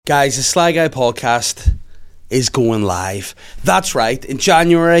Guys, the Sly Guy podcast is going live. That's right, in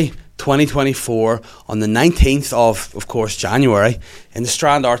January 2024, on the 19th of course, January, in the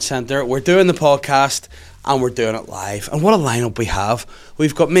Strand Arts Centre, we're doing the podcast and we're doing it live. And what a lineup we have.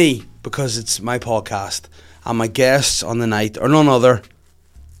 We've got me, because it's my podcast, and my guests on the night are none other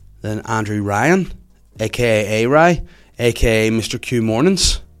than Andrew Ryan, aka A-Rye, aka Mr. Q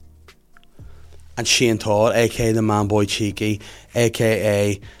Mornings, and Shane Todd, aka the Man Boy Cheeky,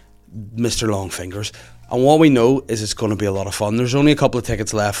 aka Mr. Longfingers. And what we know is it's going to be a lot of fun. There's only a couple of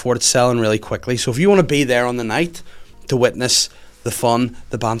tickets left for it. It's selling really quickly. So if you want to be there on the night to witness the fun,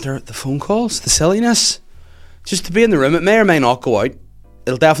 the banter, the phone calls, the silliness, just to be in the room, it may or may not go out.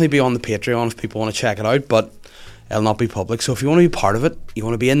 It'll definitely be on the Patreon if people want to check it out, but it'll not be public. So if you want to be part of it, you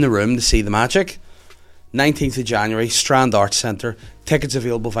want to be in the room to see the magic, 19th of January, Strand Arts Centre. Tickets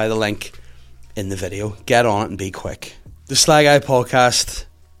available via the link in the video. Get on it and be quick. The Sly Guy podcast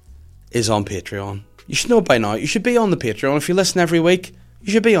is on Patreon. You should know it by now. You should be on the Patreon. If you listen every week,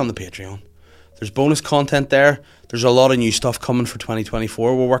 you should be on the Patreon. There's bonus content there. There's a lot of new stuff coming for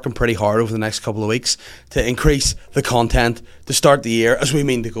 2024. We're working pretty hard over the next couple of weeks to increase the content to start the year as we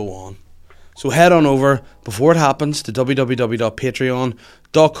mean to go on. So head on over before it happens to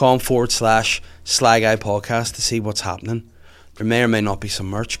www.patreon.com/Sly Guy podcast to see what's happening. There may or may not be some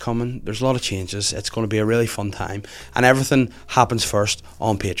merch coming. There's a lot of changes. It's going to be a really fun time. And everything happens first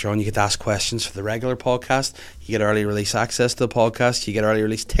on Patreon. You get to ask questions for the regular podcast. You get early release access to the podcast. You get early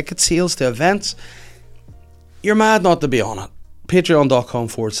release ticket sales to events. You're mad not to be on it.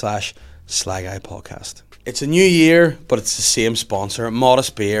 Patreon.com/Sly Guy podcast. It's a new year, but it's the same sponsor.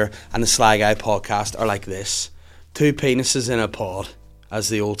 Modest Beer and the Sly Guy podcast are like this. Two penises in a pod, as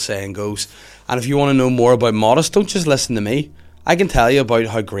the old saying goes. And if you want to know more about Modest, don't just listen to me. I can tell you about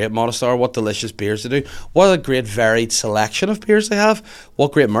how great Modest are, what delicious beers they do, what a great varied selection of beers they have,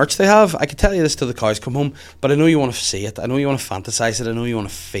 what great merch they have. I can tell you this till the cows come home, but I know you want to see it. I know you want to fantasize it. I know you want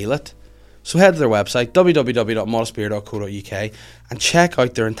to feel it. So head to their website, www.modestbeer.co.uk, and check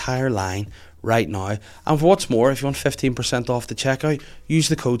out their entire line right now. And for what's more, if you want 15% off the checkout, use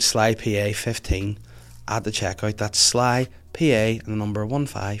the code SLYPA15 at the checkout. That's SLYPA and the number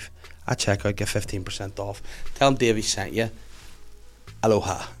 15 at checkout. Get 15% off. Tell them Davey sent you.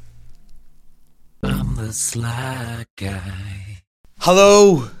 Aloha. I'm the Sly Guy.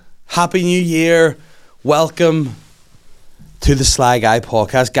 Hello. Happy New Year. Welcome to the Sly Guy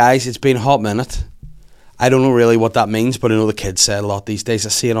podcast. Guys, it's been a hot minute. I don't know really what that means, but I know the kids say it a lot these days. I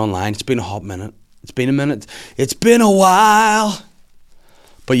see it online. It's been a hot minute. It's been a minute. It's been a while.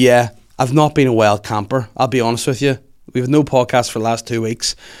 But yeah, I've not been a wild camper. I'll be honest with you. We've had no podcast for the last 2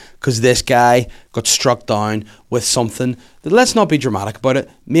 weeks because this guy got struck down with something that, let's not be dramatic about it,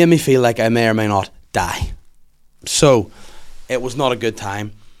 made me feel like I may or may not die. So, it was not a good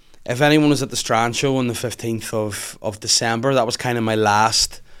time. If anyone was at the Strand show on the 15th of December, that was kind of my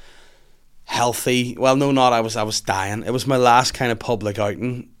last healthy, well, no, not, I was dying. It was my last kind of public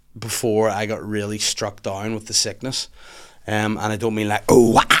outing before I got really struck down with the sickness. And I don't mean like,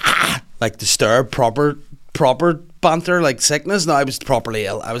 like disturbed, proper banter, like sickness. No, I was properly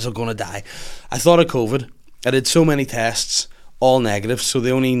ill. I was going to die. I thought of COVID. I did so many tests, all negative. So the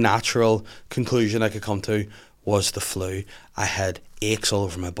only natural conclusion I could come to was the flu. I had aches all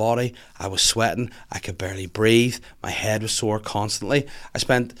over my body. I was sweating. I could barely breathe. My head was sore constantly. I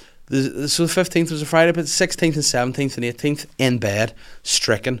spent, so the 15th was a Friday, but the 16th and 17th and 18th in bed,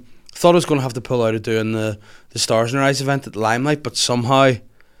 stricken. Thought I was going to have to pull out of doing the Stars in Our Eyes event at the Limelight, but somehow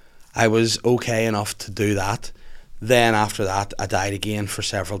I was okay enough to do that. Then after that, I died again for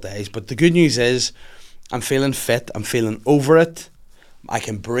several days. But the good news is, I'm feeling fit. I'm feeling over it. I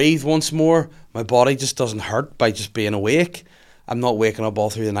can breathe once more. My body just doesn't hurt by just being awake. I'm not waking up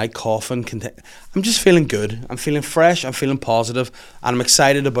all through the night coughing. I'm just feeling good. I'm feeling fresh. I'm feeling positive. And I'm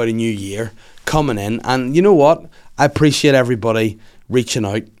excited about a new year coming in. And you know what? I appreciate everybody reaching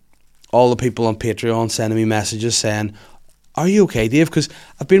out. All the people on Patreon sending me messages saying, are you okay, Dave? Because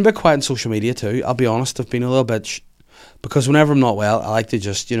I've been a bit quiet on social media too. I'll be honest, I've been a little bit because whenever I'm not well, I like to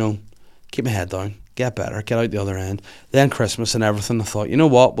just, keep my head down, get better, get out the other end. Then Christmas and everything, I thought, you know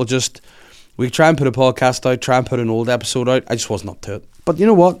what, we try and put a podcast out, try and put an old episode out. I just wasn't up to it. But you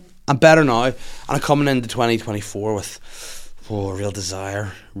know what, I'm better now, and I'm coming into 2024 with real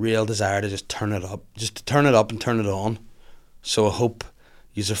desire to just turn it up and turn it on. So I hope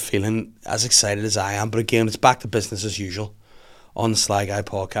you are feeling as excited as I am. But again, it's back to business as usual on the Sly Guy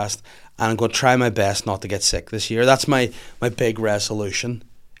podcast. And I'm going to try my best not to get sick this year. That's my big resolution,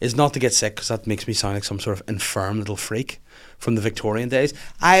 is not to get sick, because that makes me sound like some sort of infirm little freak from the Victorian days.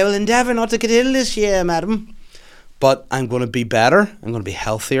 I will endeavour not to get ill this year, madam. But I'm going to be better. I'm going to be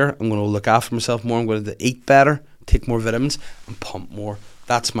healthier. I'm going to look after myself more. I'm going to eat better, take more vitamins, and pump more.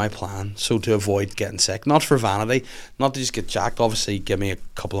 That's my plan. So to avoid getting sick, not for vanity, not to just get jacked. Obviously, give me a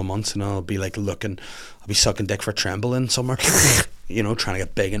couple of months and I'll be like I'll be sucking dick for trembling somewhere, you know, trying to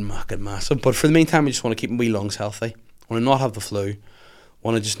get big and massive. But for the meantime, I just want to keep my wee lungs healthy. I want to not have the flu. I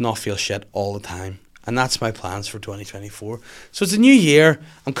want to just not feel shit all the time. And that's my plans for 2024. So it's a new year.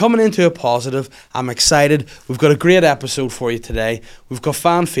 I'm coming into a positive. I'm excited. We've got a great episode for you today. We've got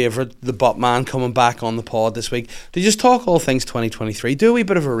fan favourite, the Buttman, coming back on the pod this week to just talk all things 2023. Do a wee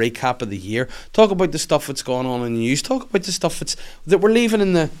bit of a recap of the year. Talk about the stuff that's going on in the news. Talk about the stuff that we're leaving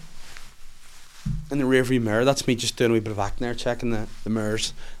in the rearview mirror. That's me just doing a wee bit of acting there, checking the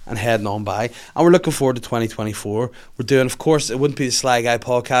mirrors and heading on by. And we're looking forward to 2024. We're doing, of course, it wouldn't be the Sly Guy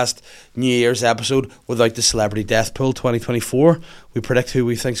podcast New Year's episode without the celebrity death pool 2024. We predict who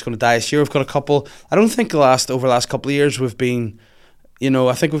we think is going to die this year. We've got a couple. I don't think over the last couple of years we've been,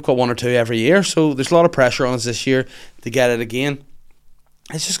 I think we've got one or two every year. So there's a lot of pressure on us this year to get it again.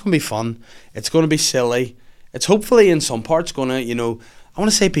 It's just going to be fun. It's going to be silly. It's hopefully in some parts going to, I want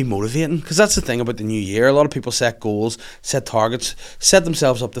to say be motivating, because that's the thing about the new year. A lot of people set goals, set targets, set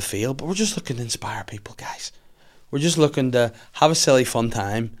themselves up the field, but we're just looking to inspire people, guys. We're just looking to have a silly, fun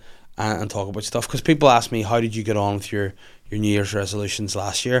time and talk about stuff. Because people ask me, how did you get on with your New Year's resolutions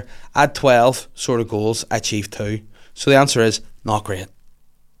last year? I had 12 sort of goals. I achieved 2. So the answer is not great.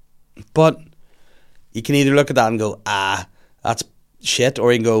 But you can either look at that and go, that's shit,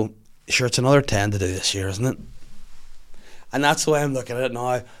 or you can go, sure, it's another 10 to do this year, isn't it? And that's the way I'm looking at it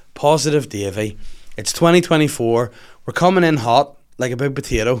now. Positive Davy. It's 2024. We're coming in hot like a big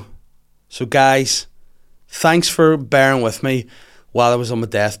potato. So guys, thanks for bearing with me while I was on my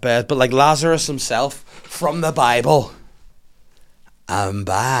deathbed. But like Lazarus himself from the Bible, I'm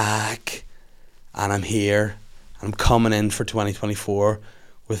back. And I'm here. I'm coming in for 2024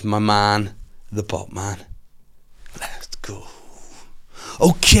 with my man, the Buttman. Let's go.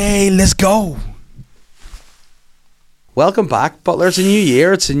 Okay, let's go. Welcome back, Butler. It's a new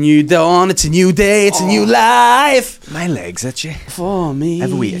year. It's a new dawn. It's a new day. It's a new life. My leg's itchy. For me. I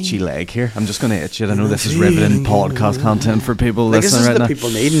have a wee itchy leg here. I'm just going to itch it. I know this is riveting podcast content for people listening right now. This is the people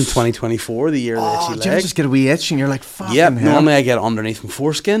need in 2024 the year of the itchy leg. Do you just get a wee itch and you're like, fucking hell. Normally I get underneath my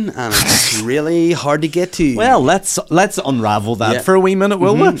foreskin and it's really hard to get to. Well, let's unravel that for a wee minute,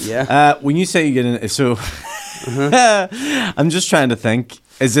 will we? Yeah. When you say you get in, so I'm just trying to think.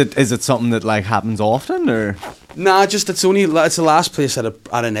 Is it something that like happens often or? Nah, it's the last place at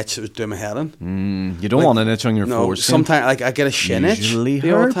an itch that was doing my head in. You don't want an itch on your foreskin. Sometimes like I get a shin itch. Usually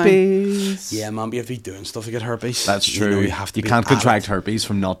herpes. Yeah, man, but if you're doing stuff, you get herpes. That's true. You can't contract herpes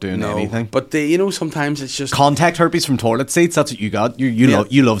from not doing anything. But sometimes it's just contact herpes from toilet seats. That's what you got.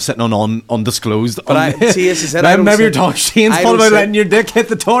 You love sitting on undisclosed. But maybe you're talking Shane's thought about letting your dick hit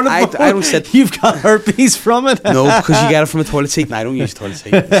the toilet. I don't sit. You've got herpes from it. No, because you get it from a toilet seat, and I don't use a toilet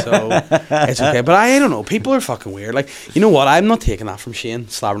seat, so it's okay. But I don't know. People are fucking weird. Like, you know what? I'm not taking that from Shane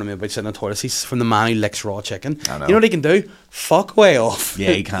slabbering me about sitting on toilet seats from the man who licks raw chicken. I know. You know what he can do? Fuck way off.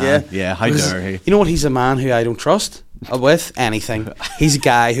 Yeah, he can. Yeah, how dare he? You know what? He's a man who I don't trust with anything. He's a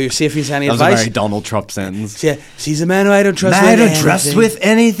guy who, see if he's any advice. That was a very Donald Trump sentence. Yeah, he's a man who I don't trust. I don't trust with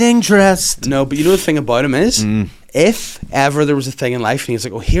anything trust. No, but you know the thing about him is, if ever there was a thing in life and he's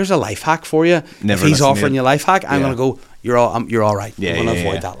like, oh, here's a life hack for you. If he's offering you a life hack, I'm going to go, you're all right. Yeah, I'm going to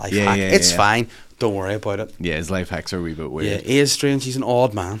avoid that life hack. It's fine. Don't worry about it. Yeah, his life hacks are a wee bit weird. Yeah, he is strange. He's an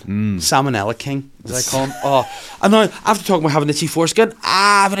odd man. Salmonella King, as I call him. And now, after talking about having an itchy foreskin,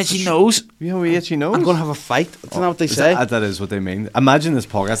 I have an itchy nose. You have an itchy nose? I'm going to have a fight. Isn't that what they say? That is what they mean. Imagine this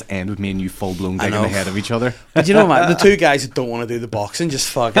podcast end with me and you full-blown digging the head of each other. But you know, man, the two guys that don't want to do the boxing just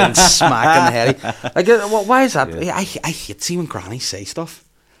fucking smacking the head. Like, why is that? Yeah. I hate seeing when grannies say stuff.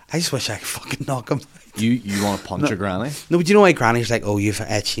 I just wish I could fucking knock them. You want to punch your granny? No, but you know why granny's like, oh, you've an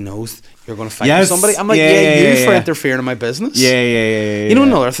itchy nose, you're going to fight with somebody? I'm like, you for interfering in my business. Yeah. You know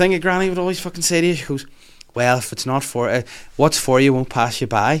another thing a granny would always fucking say to you? She goes, well, if it's not for what's for you won't pass you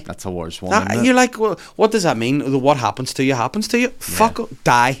by. That's a worse one, isn't it? You're like, well, what does that mean? What happens to you happens to you. Fuck,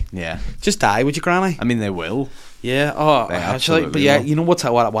 die. Yeah. Just die, would you, granny? I mean, they will. Yeah. They actually, but you know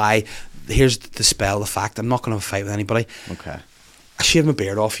why? Here's the spell, the fact. I'm not going to have a fight with anybody. Okay. I shaved my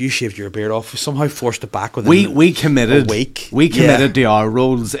beard off. You shaved your beard off. We somehow forced it back within we committed a week. We committed to our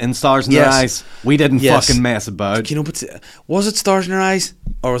roles in Stars in Their Eyes. We didn't fucking mess about. You know, but was it Stars in Their Eyes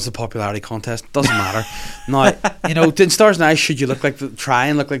or was it the popularity contest? Doesn't matter. Now, you know, in Stars in Their Eyes, should you try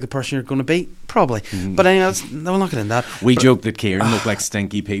and look like the person you're going to be? Probably. But anyway, we'll not get into that. We joked that Kieran looked like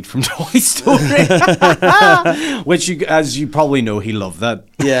Stinky Pete from Toy Story, which, as you probably know, he loved that.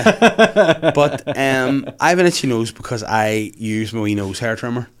 Yeah. But I have an itchy nose because I use my wee nose hair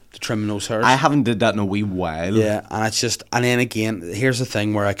trimmer to trim my nose hairs. I haven't did that in a wee while. Yeah, and it's just, and then again, here's the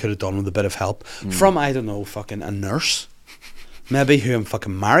thing where I could have done with a bit of help from, I don't know, fucking a nurse, maybe, who I'm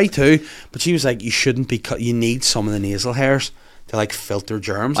fucking married to, but she was like, you shouldn't be you need some of the nasal hairs to like filter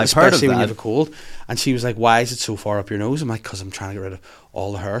germs, I've heard of especially when you that. have a cold. And she was like, why is it so far up your nose? I'm like, because I'm trying to get rid of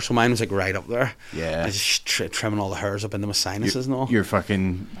all the hair. So mine was like right up there. Yeah. I just trimming all the hairs up into my sinuses and all. You're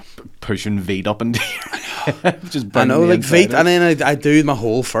fucking pushing Veet up into your just I know, burning the like inside Veet, and then I do my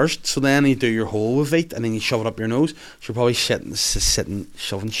hole first. So then you do your hole with Veet, and then you shove it up your nose. So you're probably sitting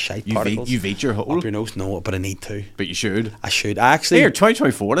shoving shite particles. You Veet your hole? Up your nose? No, but I need to. But you should. I should. I actually... Here,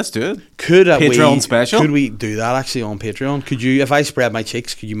 2024, let's do it. Could Patreon special? Could we do that actually on Patreon? Could you, if I spread my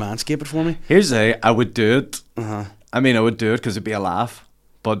cheeks, could you manscape it for me? Here's I would do it. Uh-huh. I mean, I would do it because it'd be a laugh.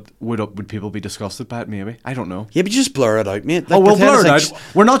 But would people be disgusted by it? Maybe, I don't know. Yeah, but you just blur it out, mate. Like, We'll pretend blur it it's out.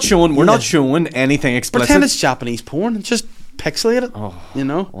 like We're not showing anything explicit. Pretend it's Japanese porn and just pixelate it. Oh, you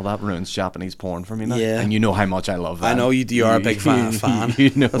know. Well, that ruins Japanese porn for me now. Yeah. And you know how much I love that. I know you are a big fan You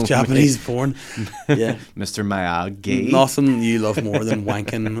know of Japanese porn. Yeah. Mr. Miyagi. Nothing you love more than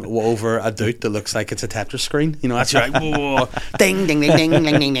wanking over a dude that looks like it's a Tetris screen. You know, that's like, whoa, ding, ding, ding, ding, ding,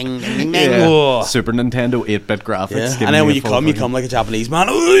 ding, ding, ding, ding, Yeah. whoa. Super Nintendo 8-bit graphics. Yeah. giving And then when a you full come, you thing. come like a Japanese man.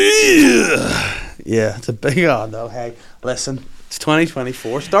 Yeah, it's a big no. Hey, listen, it's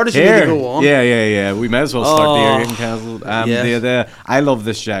 2024. Start as you need to go on. Yeah. We may as well start the Oh. year getting cancelled. Yes. I love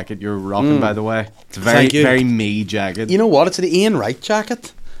this jacket you're rocking, by the way. It's a very, Thank you. very me jacket. You know what? It's an Ian Wright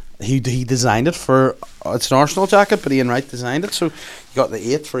jacket. He designed it for. It's an Arsenal jacket, but Ian Wright designed it. So you got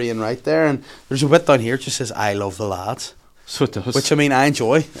the 8 for Ian Wright there, and there's a bit down here that just says "I love the lads," So it does. which I mean I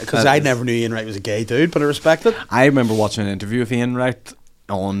enjoy because I never knew Ian Wright was a gay dude, but I respect it. I remember watching an interview with Ian Wright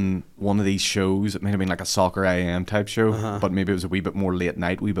on one of these shows. It might have been like a Soccer AM type show, but maybe it was a wee bit more late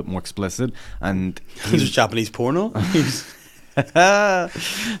night, a wee bit more explicit. And There's Japanese porno.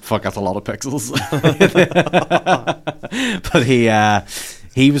 fuck, that's a lot of pixels. But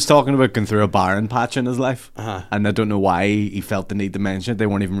he was talking about going through a barren patch in his life, and I don't know why he felt the need to mention it. They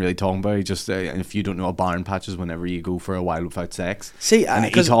weren't even really talking about it. He just, and if you don't know, a barren patch is whenever you go for a while without sex. See, and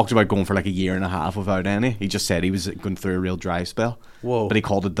he 'cause- talked about going for like a year and a half without any. He just said he was going through a real dry spell. Whoa. But he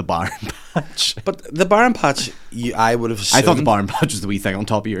called it the barren patch. But the barren patch, I would have assumed. I thought the barren patch was the wee thing on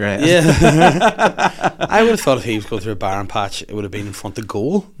top of your head. Yeah. I would have thought if he was going through a barren patch, it would have been in front of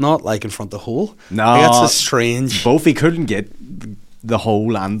goal, not like in front of hole. No. Like, that's a strange. Both he couldn't get the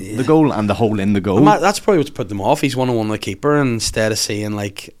hole and the goal and the hole in the goal. That's probably what's put them off. He's 1-on-1 with the keeper, and instead of seeing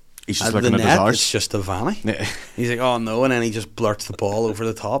like He's just the looking at his net, arse. it's just a vanny. Yeah. He's like, oh no, and then he just blurts the ball over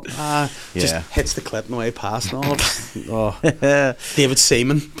the top. Just hits the clip on the way past and all. David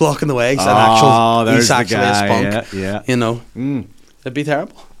Seaman blocking the way. He's an actual. there's He's the actually a guy, spunk. yeah. You know, it'd be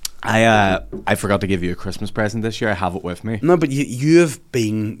terrible. I forgot to give you a Christmas present this year. I have it with me. No, but you have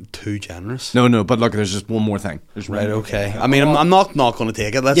been too generous. No, but look, there's just one more thing. There's Right, one more okay. thing. I mean, I'm not going to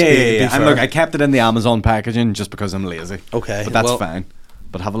take it. Let's Yeah. be And fair. look, I kept it in the Amazon packaging just because I'm lazy. Okay, But that's well- fine.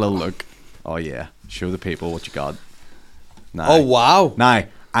 But have a little look. Oh yeah, show the people what you got. Now, Oh wow. Now,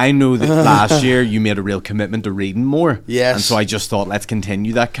 I know that last year you made a real commitment to reading more. Yes. And so I just thought, let's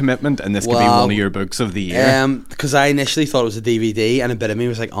continue that commitment, and this could be Wow. one of your books of the year. Because I initially thought it was a DVD, and a bit of me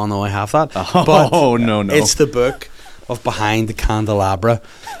was like, "Oh no, I have that." Oh, but no. It's the book of Behind the Candelabra,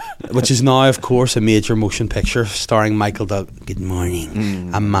 which is now, of course, a major motion picture starring Michael Good morning,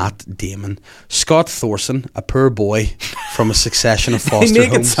 and Matt Damon, Scott Thorson, a poor boy from a succession of They foster make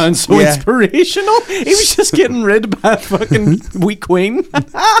homes. it sound so Yeah. inspirational. He was just getting rid of that fucking wee queen.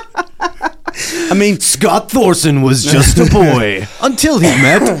 I mean, Scott Thorson was just a boy until he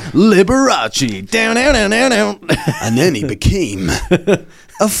met Liberace. Down. and then he became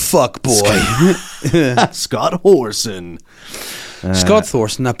a fuck boy. Scott Horson. Scott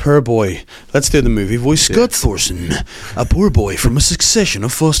Thorson, a poor boy. Let's do the movie voice. Scott Thorson, a poor boy from a succession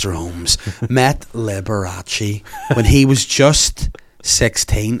of foster homes, met Liberace when he was just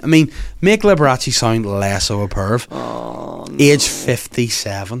 16. I mean, make Liberace sound less of a perv. Age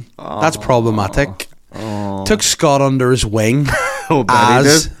 57. That's problematic. Took Scott under his wing Oh, bet he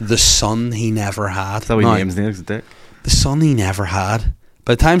as did. the son he never had. That's how he Now, names the dick. the son he never had.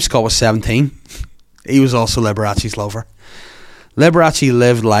 By the time Scott was 17, he was also Liberace's lover. Liberace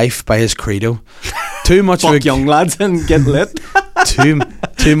lived life by his credo. Too much of Fuck a young lads and get lit.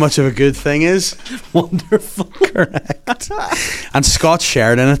 too much of a good thing is Wonderful. correct. And Scott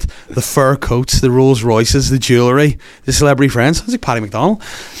shared in it the fur coats, the Rolls Royces, the jewellery, the celebrity friends. Sounds like Paddy McDonald.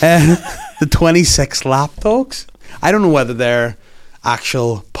 The 26 lap dogs. I don't know whether they're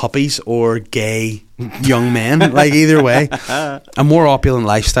actual puppies or gay young men. Like either way, a more opulent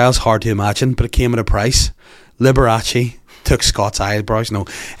lifestyle's hard to imagine, but it came at a price. Liberace took Scott's eyebrows. No,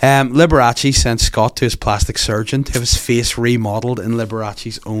 Liberace sent Scott to his plastic surgeon to have his face remodeled in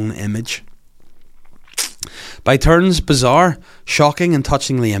Liberace's own image. By turns bizarre, shocking, and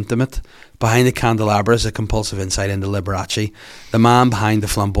touchingly intimate, behind the candelabra is a compulsive insight into Liberace, the man behind the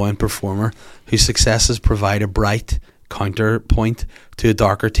flamboyant performer whose successes provide a bright counterpoint to a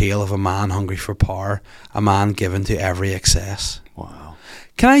darker tale of a man hungry for power, a man given to every excess. Wow.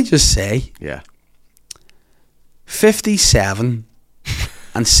 Can I just say, Yeah. 57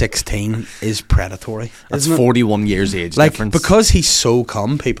 and 16 is predatory. That's isn't it? 41 years age Like, difference. because he's so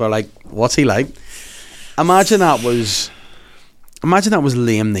calm, people are like, what's he like? Imagine that was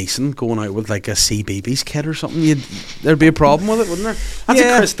Liam Neeson going out with like a CBeebies kid or something. There'd be a problem with it, wouldn't there? That's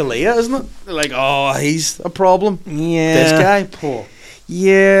Yeah. a Chris D'Elia, isn't it? They're like, oh, he's a problem. Yeah. This guy, Paul.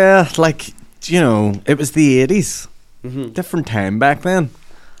 Yeah, like, you know, it was the 80s. Mm-hmm. Different time back then.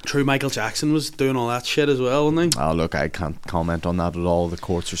 True, Michael Jackson was doing all that shit as well, wasn't he? Oh, look, I can't comment on that at all. The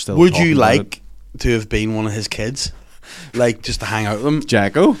courts are still Would talking you about like to have been one of his kids? Like, just to hang out with him? it.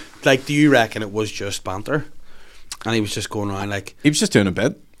 Jacko? Like, do you reckon it was just banter? And he was just going around like, He was just doing a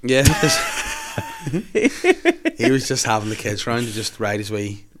bit. yeah. He was just having the kids round to just ride his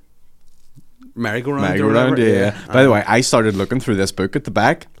way merry-go-round. or Merry-go-round, whatever. yeah. By the way, I started looking through this book at the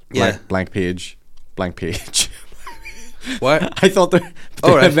back. Yeah. Blank page. Blank page. What? I thought there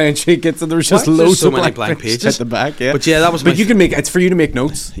Oh, right. eventually gets and there was just What? There's loads so of many blank blank pages pages. at the back, yeah. But yeah, that was But my you can make it's for you to make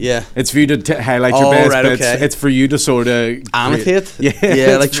notes. Yeah. It's for you to highlight your Oh, best right, bits. okay. It's for you to sort of annotate. Yeah.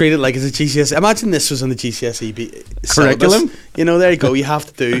 Yeah, like treat it like it's a GCSE. Imagine this was on the GCSE Curriculum. syllabus. You know, there you go. You have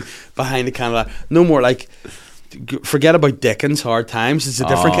to do behind the candelabra. No more like, forget about Dickens' Hard Times. It's a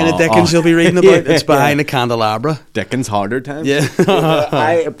different kind of Dickens you'll be reading about. It's behind the candelabra. Dickens Harder Times. Yeah.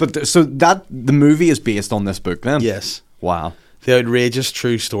 So that the movie is based on this book then. Yes. Wow. The outrageous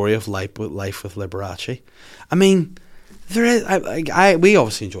true story of life with Liberace. I mean, there is. We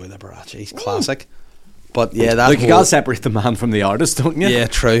obviously enjoy Liberace. He's classic. But yeah, that Like you whole- gotta separate the man from the artist, don't you? Yeah,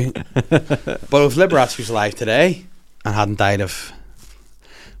 true. But if Liberace was alive today and hadn't died of,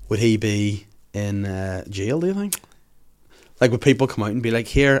 would he be in jail, do you think? Like, would people come out and be like,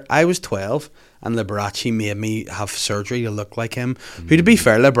 here, I was 12 and Liberace made me have surgery to look like him? Who, to be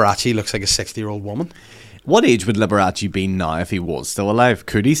fair, Liberace looks like a 60-year-old woman. What age would Liberace be now if he was still alive?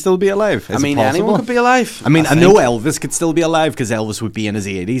 Could he still be alive? Is I mean, it possible? anyone could be alive. I mean, I think. know Elvis could still be alive because Elvis would be in his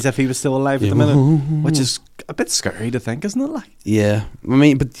 80s if he was still alive at the minute, which is a bit scary to think, isn't it? Like, Yeah. I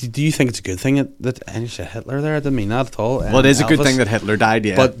mean, but do you think it's a good thing that and you said Hitler there? I didn't mean that at all. well, it is a good Elvis. thing that Hitler died,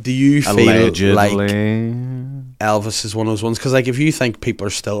 yeah. But do you feel allegedly. like Elvis is one of those ones? Because, like, if you think people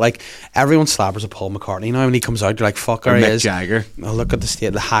are still, like, everyone slappers at Paul McCartney now, when he comes out, you're like, fuck, Or there he Mick is. Jagger. Oh, look at the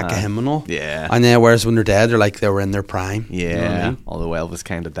state, the hack of him and all. Yeah. And then, whereas when they're dead, they're like, they were in their prime. Yeah. You know what I mean? Although Elvis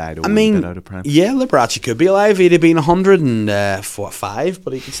kind of died a I wee mean, bit out of prime. yeah, Liberace could be alive. He'd have been 105,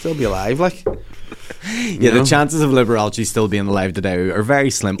 but he could still be alive. Like, Yeah, the chances of Liberace still being alive today are very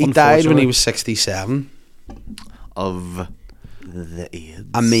slim. he died when he unfortunately. was 67. Of the AIDS.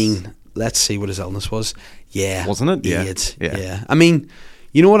 I mean, let's see what his illness was. Yeah, Wasn't it? Yeah. AIDS. Yeah. Yeah. I mean,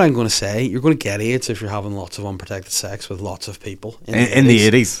 you know what I'm going to say? You're going to get AIDS if you're having lots of unprotected sex with lots of people in the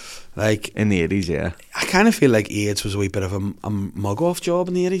 80s. Like, In the 80s, yeah. I kind of feel like AIDS was a wee bit of a mug-off job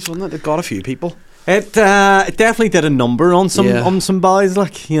in the 80s, wasn't it? It got a few people. It definitely did a number on some boys,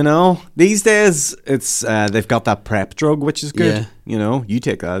 like, you know. These days, it's they've got that PrEP drug, which is good. Yeah. You know, you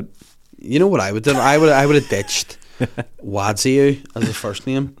take that. You know what I would do? I would have ditched Wadziu as his first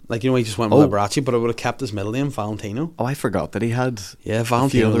name. Like, you know, he just went with Liberace, but I would have kept his middle name, Valentino. Oh, I forgot that he had. Yeah, a few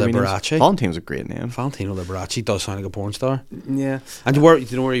Valentino other wee names. Liberace. Valentino's a great name. Valentino Liberace does sound like a porn star. Yeah. And do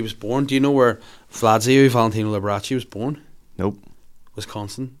you know where he was born? Do you know where Vladziu Valentino Liberace was born? Nope.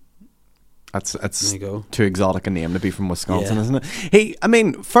 Wisconsin. That's There you go. too exotic a name to be from Wisconsin, Yeah. isn't it? Hey, I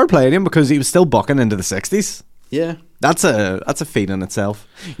mean, fair play to him because he was still bucking into the 60s. Yeah. That's a feat in itself.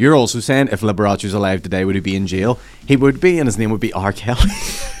 You're also saying if Liberace was alive today, would he be in jail? He would be, and his name would be R. Kelly.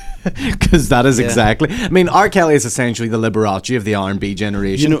 Because that is Yeah. exactly. I mean, R. Kelly is essentially the Liberace of the R&B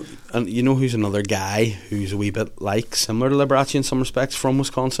generation. You know who's another guy who's a wee bit like similar to Liberace in some respects from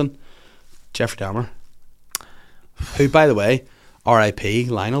Wisconsin? Jeffrey Dahmer. Who, by the way, R.I.P.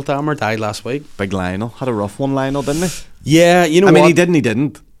 Lionel Dahmer died last week. Big Lionel. Had a rough one, Lionel, didn't he? Yeah, you know I what? mean, he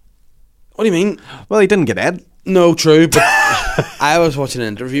didn't. What do you mean? Well, he didn't get Ed. No, true, but I was watching an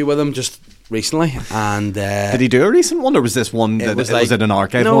interview with him just recently, and Did he do a recent one, or was this one that was it an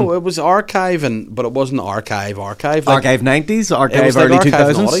archive one? No, it was archive, but it wasn't archive. Like, archive 90s, archive was early like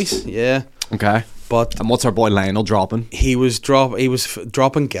 2000s. noughties, yeah. Okay. But and what's our boy Lionel dropping? he was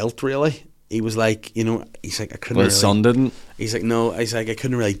dropping guilt, really. He was like, he's like, I couldn't Well, really. his son didn't. He's like, no, he's like, I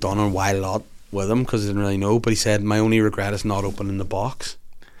couldn't really done a while lot with him because I didn't really know. But he said, my only regret is not opening the box.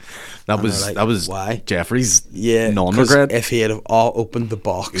 That was why Jeffrey's Yeah, non-regret. if he had all opened the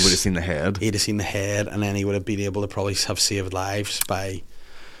box, He would have seen the head. He'd have seen the head, and then he would have been able to probably have saved lives by,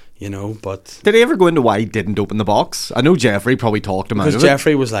 But Did he ever go into why he didn't open the box? I know Jeffrey probably talked him out of because it.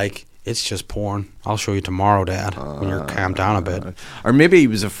 Jeffrey was like, "It's just porn. I'll show you tomorrow, Dad, when you're calmed down a bit." Or maybe he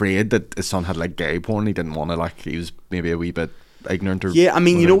was afraid that his son had like gay porn. He didn't want to he was maybe a wee bit ignorant or Yeah, I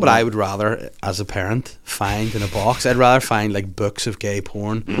mean, you know what whatever. I would rather, as a parent, find in a box? I'd rather find like books of gay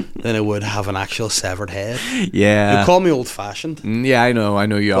porn than I would have an actual severed head. Yeah. You call me old-fashioned. Yeah, I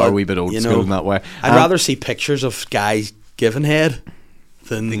know you are But, a wee bit old school in that way. I'd rather see pictures of guys giving head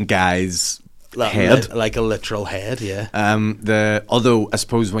than guys like, head. like a literal head. Yeah. Although I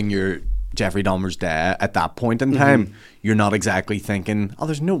suppose when you're Jeffrey Dahmer's dad at that point in time, you're not exactly thinking, "Oh,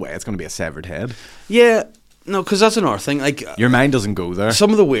 there's no way it's going to be a severed head." Yeah. No, because that's another thing. Like, Your mind doesn't go there. some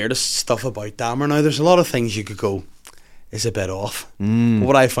of the weirdest stuff about Dahmer now, there's a lot of things you could go, is a bit off. But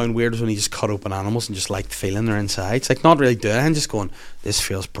what I found weird is when he just cut open animals and just liked feeling their insides. Like, not really doing it, and just going, this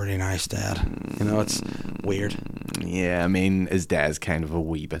feels pretty nice, Dad. It's weird. Yeah, I mean, his dad's kind of a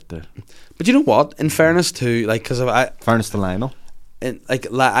wee bit there. But you know what? In fairness to, like, because Fairness to Lionel.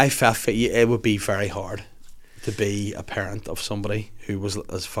 I felt it would be very hard to be a parent of somebody who was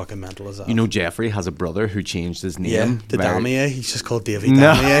as fucking mental as that. You know, Jeffrey has a brother who changed his name. Yeah, the Damier. He's just called Davy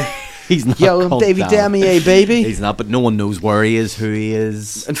No. Damier. He's not Yo, I'm called Davy Dam. Damier, baby. He's not, but no one knows where he is, who he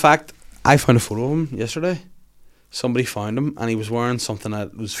is. In fact, I found a photo of him yesterday. Somebody found him, and he was wearing something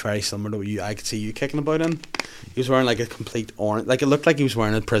that was very similar to what I could see you kicking about in. He was wearing like a complete orange, like it looked like he was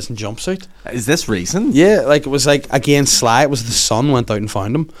wearing a prison jumpsuit. Is this recent? Yeah, like it was like again SLY. It was the Sun went out and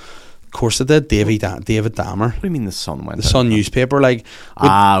found him. Of course it did. David Dahmer. What do you mean the Sun went The Sun out? newspaper. Like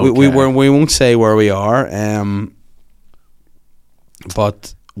okay. we won't say where we are.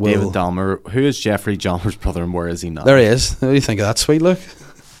 But David Dahmer. Who is Jeffrey Dahmer's brother, and where is he now? there he is. What do you think of that sweet look?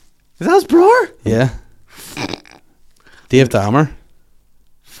 Is that his brother? Yeah. Dave Dahmer.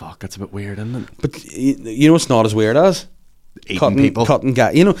 Fuck, that's a bit weird, isn't it? But you know what's not as weird as? Eating people. Cutting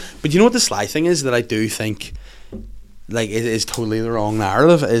guy. But you know what the SLY thing is that I do think, like, it is totally the wrong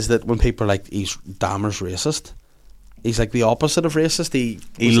narrative, is that when people are like, Dahmer's racist, he's like the opposite of racist. He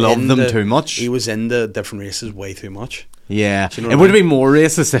loved them too much. He was into different races way too much. Yeah. Do you know It what would I have been more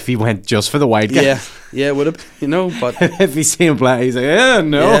racist if he went just for the white guy. Yeah, it would have, but... If he's seen black, he's like,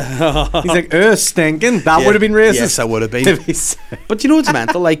 no. Yeah. He's like, stinking. That would have been racist. Yes, that would have been. If he said- But you know what's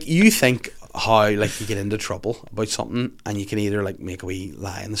mental? Like, you think how, like, you get into trouble about something and you can either, like, make a wee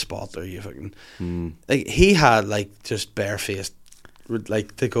lie in the spot or you fucking... Like, he had, like, just barefaced,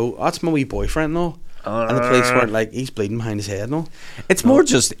 like, to go, that's my wee boyfriend, no? And the police weren't like, he's bleeding behind his head, no? It's more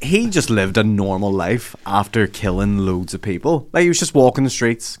just, he just lived a normal life after killing loads of people. Like, he was just walking the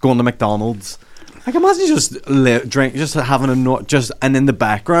streets, going to McDonald's. Like, imagine just having and in the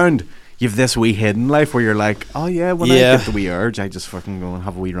background, you have this wee hidden life where you're like, oh yeah, when I get the wee urge, I just fucking go and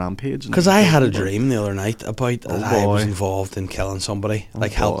have a wee rampage. Because I had a dream the other night about I was boy. involved in killing somebody,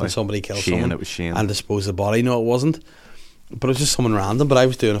 like helping somebody kill Shane, someone. it was Shane. And dispose the body. No, it wasn't. But it was just someone random, but I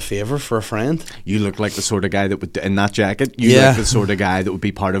was doing a favour for a friend. You look like the sort of guy that would, in that jacket, you Yeah. look the sort of guy that would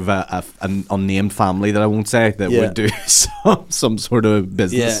be part of an unnamed family that I won't say, that would do some sort of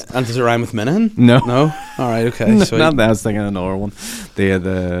business. Yeah, and does it rhyme with Minahan? No. No? Alright, okay. No, So not that, I was thinking of another one.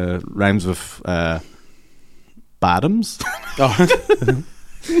 The rhymes with Badams. Oh.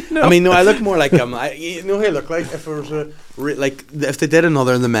 I mean, no, I look more like you know who I look like if it was if they did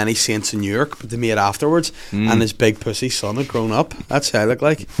another in the Many Saints in New York, but they made it afterwards, and his big pussy son had grown up. That's who I look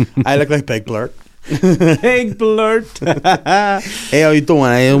like. I look like Big Blurt. Big Blurt. Hey, how you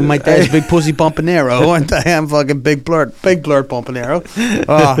doing? My dad's Big Pussy Pompanero, and I am fucking Big Blurt. Big Blurt Pompanero.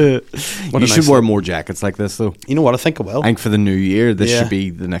 You should wear more jackets like this, though. You know what? I think I will. I think for the new year, this should be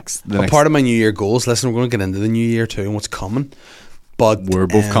the next. Part of my New Year goals. Listen, we're going to get into the new year too and what's coming. But we're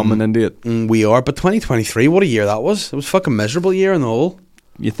both coming into it. We are. But 2023, what a year that was. It was a fucking miserable year in the whole.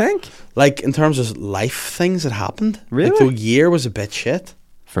 You think? Like, in terms of life things that happened. Really? Like, the year was a bit shit.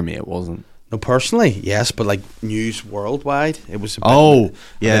 For me, it wasn't. No, personally, yes, but like news worldwide, it was a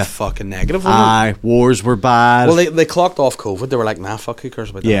bit fucking negative. Aye, wars were bad. Well, they clocked off COVID. They were like, nah, fuck, who cares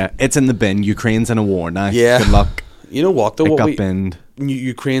about that? Yeah, it's in the bin. Ukraine's in a war now. Yeah. Good luck. You know what, though? It got binned.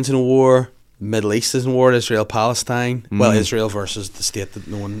 Ukraine's in a war. Middle East is in war. Israel, Palestine. Well, Israel versus the state that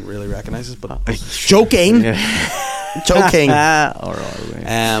no one really recognises. But joking, joking. Or are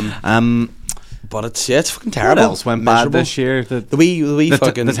we? But it's fucking terrible. What else went bad this year?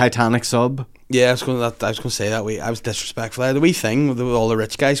 The Titanic sub. Yeah, I was going to say that. I was disrespectful. The wee thing with all the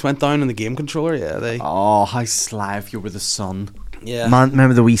rich guys went down on the game controller. Yeah, they. Oh, how sly if you were the son. Yeah. Man,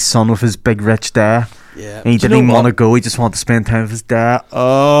 remember the wee son with his big rich dad? Yeah. And he didn't even want to go. He just wanted to spend time with his dad.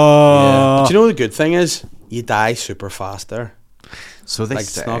 Oh. Yeah. But you know the good thing is you die super fast there. So they say.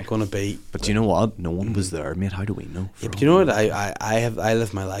 It's not going to be. But you know what? No one was there, mate. How do we know? Yeah, but you know what? I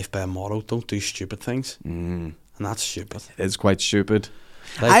live my life by a motto: don't do stupid things, and that's stupid. It's quite stupid.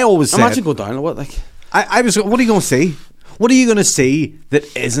 Like, I always say, imagine go down or what? Like, I was. What are you going to see? What are you going to see that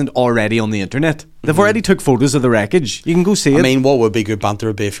isn't already on the internet? They've already took photos of the wreckage. You can go see it. I mean, what would be good banter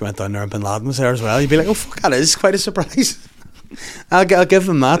would be if you went down there and Bin Laden was there as well. You'd be like, oh fuck, that is quite a surprise. I'll give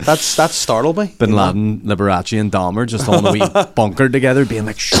them that. That startled me. Bin Laden, Liberace, and Dahmer just all in a wee bunker together, being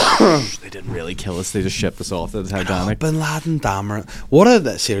like, shh, they didn't really kill us. They just shipped us off to the Titanic. Bin Laden, Dahmer. What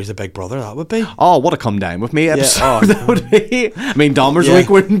a series of Big Brother that would be. Oh, what a come down with me episode that would be. I mean, Dahmer's week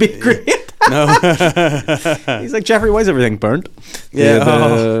wouldn't be great. No. He's like, Jeffrey, why is everything burnt?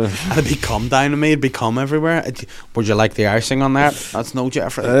 Yeah. And it'd be come down to me. It'd be come everywhere. Would you like the icing on that? That's no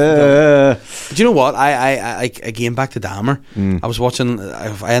Jeffrey. But you know what? I again, back to Dahmer. I was watching.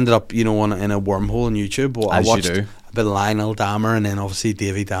 I ended up, in a wormhole on YouTube. Well, I watched a bit of Lionel Dahmer, and then obviously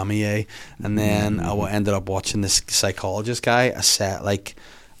Davy Damier, and then I ended up watching this psychologist guy,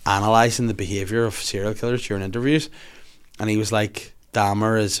 analysing the behaviour of serial killers during interviews, and he was like,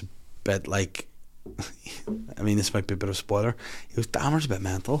 Dahmer is a bit like, I mean, this might be a bit of a spoiler. He was Dahmer's a bit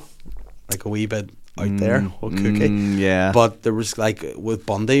mental, like a wee bit out there, kooky. Yeah. But there was with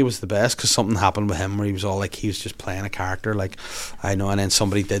Bundy was the best because something happened with him where he was all like he was just playing a character, like I know, and then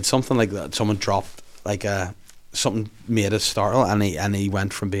somebody did something like that. Someone dropped something made it startle, and he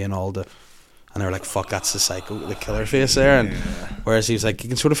went from being all the. And they were like, fuck, that's the killer face there. And whereas he was like, you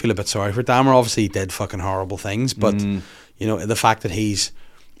can sort of feel a bit sorry for Dahmer. Obviously, he did fucking horrible things, but the fact that he's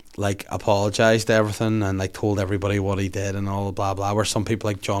like apologised to everything and like told everybody what he did and all blah blah. Where some people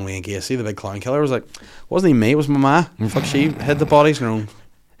like John Wayne Gacy, the big clown killer, was like, wasn't he me? It was my ma. Fuck, she hid the bodies in her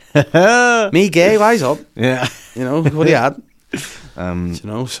own. Me gay, wise up. Yeah. What he had.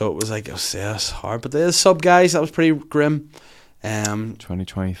 So it was like, it's hard. But the sub guys, that was pretty grim.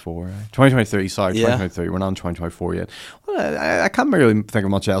 2024, 2023. Sorry, 2023. We're not in 2024 yet. Well, I can't really think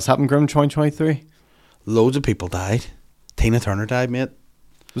of much else happened grim 2023. Loads of people died. Tina Turner died, mate.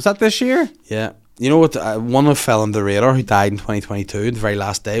 Was that this year? Yeah. You know what? One who fell under the radar who died in 2022, the very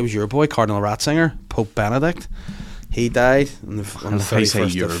last day, was your boy, Cardinal Ratzinger, Pope Benedict. He died on the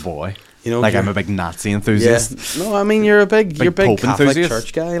 31st. Your boy. I'm a big Nazi enthusiast. Yeah. No, I mean you're a big Catholic enthusiast.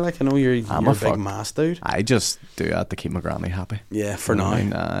 church guy. Like I know you're a big mass dude. I just do that to keep my granny happy. Yeah, for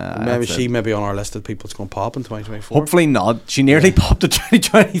now. Maybe she may be on our list of people that's going to pop in 2024. Hopefully not. She nearly popped in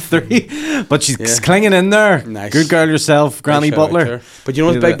 2023, but she's clinging in there. Nice. Good girl yourself, Granny Butler. But you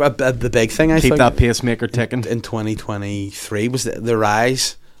know what's the big thing? I keep think that pacemaker ticking. In 2023 was the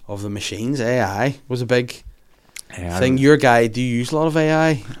rise of the machines. AI was a big thing. Your guy, do you use a lot of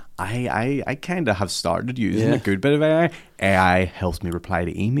AI? I kind of have started using a good bit of AI. AI helps me reply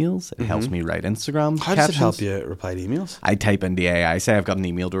to emails. It helps me write Instagram How captions. does it help you reply to emails? I type in the AI, say I've got an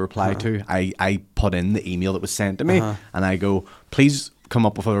email to reply to. I put in the email that was sent to me, and I go, please come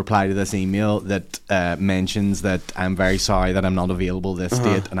up with a reply to this email that mentions that I'm very sorry that I'm not available this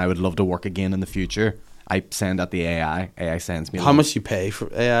date, and I would love to work again in the future. I send out the AI. AI sends me. How much you pay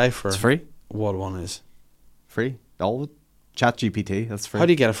for AI? It's free. What one is? Free. All of it. ChatGPT, that's free. How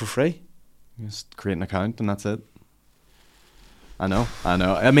do you get it for free? You just create an account and that's it. I know.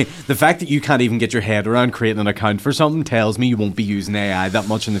 I mean, the fact that you can't even get your head around creating an account for something tells me you won't be using AI that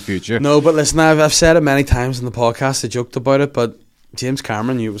much in the future. No, but listen, I've said it many times in the podcast. I joked about it, but James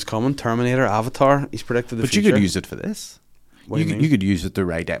Cameron knew it was coming. Terminator, Avatar, he's predicted the future. But you could use it for this. You could use it to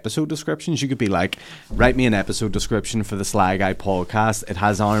write episode descriptions. You could be like, write me an episode description for the Sly Guy podcast. It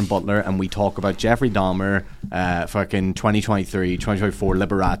has Aaron Butler and we talk about Jeffrey Dahmer, fucking 2023, 2024,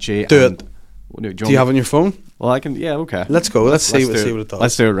 Liberace. Do it. Do you have it on your phone? Well, I can. Yeah, okay. Let's go. Let's see what it does.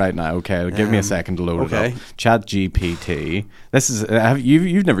 Let's do it right now. Okay, give me a second to load it up. ChatGPT. This is.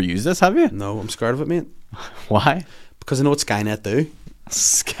 You've never used this, have you? No, I'm scared of it, mate. Why? Because I know what Skynet do.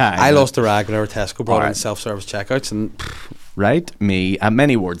 Skynet. I lost a rag whenever Tesco brought in self-service checkouts and. Write me at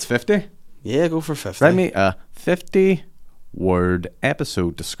many words 50. Yeah, go for 50. Write me a 50-word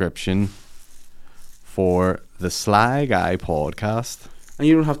episode description for the Sly Guy podcast. And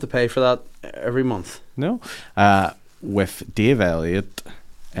you don't have to pay for that every month. No. With Dave Elliott,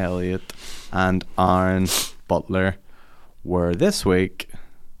 and Aaron Butler were this week.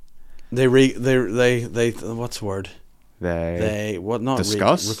 They what's the word? They what not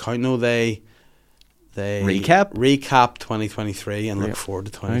discuss? Recount? No, they recap 2023 and look forward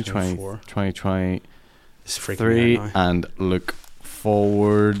to 2024. 2023 It's freaking me out now. and look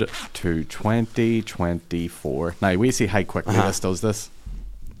forward to 2024. Now we see how quickly this does this.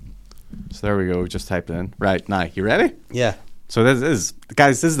 So there we go. Just typed it in. Right, now you ready? Yeah. So this is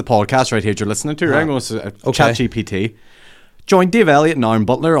the podcast right here you're listening to, right? ChatGPT. Join Dave Elliott and Aaron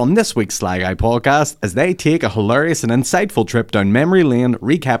Butler on this week's Sly Guy podcast as they take a hilarious and insightful trip down memory lane,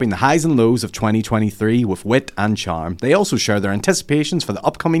 recapping the highs and lows of 2023 with wit and charm. They also share their anticipations for the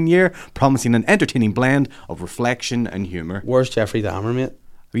upcoming year, promising an entertaining blend of reflection and humour. Where's Jeffrey Dahmer, mate?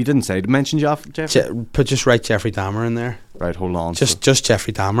 You didn't say to mention Jeffrey? Just write Jeffrey Dahmer in there. Right, hold on. Just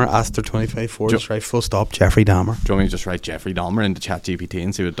Jeffrey Dahmer. After 2024, just write full stop Jeffrey Dahmer. Do you want me to just write Jeffrey Dahmer into ChatGPT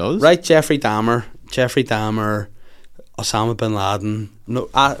and see what it does? Write Jeffrey Dahmer, Osama bin Laden. No,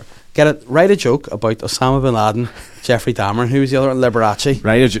 get it. Write a joke about Osama bin Laden, Jeffrey Dahmer. Who was the other one? Liberace.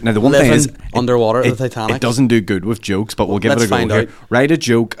 Right. Now the one thing is underwater at the Titanic. It doesn't do good with jokes, but we'll give it a go here. Write a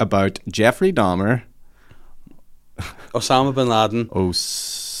joke about Jeffrey Dahmer, Osama bin Laden,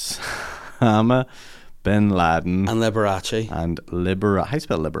 Osama bin Laden, and Liberace. How do you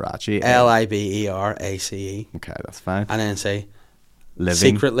spell Liberace? Liberace. Okay, that's fine. And then say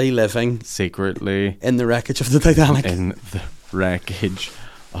secretly living in the wreckage of the Titanic. In the wreckage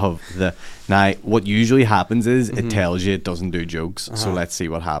of the. Now, what usually happens is it tells you it doesn't do jokes. So let's see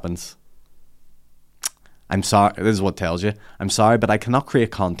what happens. I'm sorry. This is what it tells you. I'm sorry, but I cannot create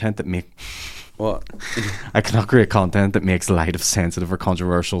content that What? I cannot create content that makes light of sensitive or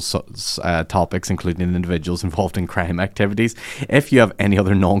controversial topics, including individuals involved in crime activities. If you have any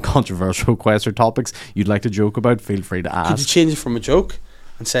other non-controversial requests or topics you'd like to joke about, feel free to ask. Could you change it from a joke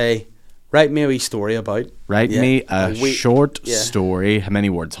and say, write me a wee story about... Write me a short story. How many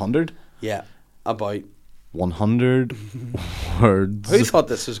words? 100? Yeah, about... 100 words. Who thought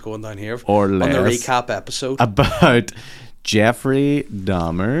this was going down here? Or less. On the recap episode. About Jeffrey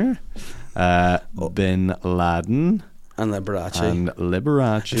Dahmer... Bin Laden and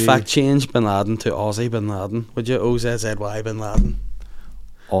Liberace. In fact, change Bin Laden to Aussie Bin Laden. Would you? OZZY Bin Laden.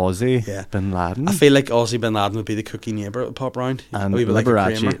 Aussie Bin Laden. I feel like Aussie Bin Laden would be the cookie neighbour that would pop round. And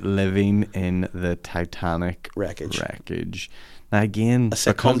Liberace living in the Titanic wreckage. Now again, a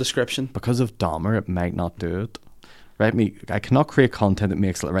sitcom description. Because of Dahmer, it might not do it. Right? I cannot create content that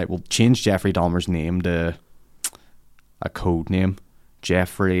makes it right. We'll change Jeffrey Dahmer's name to a code name.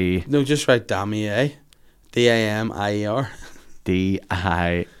 Jeffrey. No, just write Damier. Damier.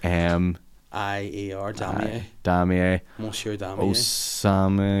 Dimier. Damier. Damier. Monsieur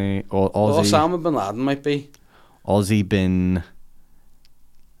Damier. Osama bin Laden might be. Aussie Bin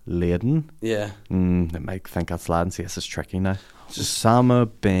Laden. Yeah. They might think that's Laden. See, this is tricky now. Osama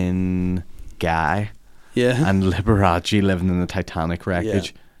Bin Guy. Yeah. And Liberace living in the Titanic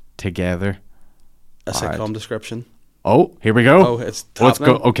wreckage together. A sitcom description. Oh, here we go. Oh, it's Let's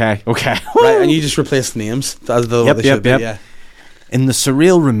go. Okay. Right, and you just replace names. That's what they should be. Yeah. In the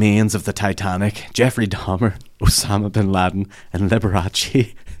surreal remains of the Titanic, Jeffrey Dahmer, Osama bin Laden, and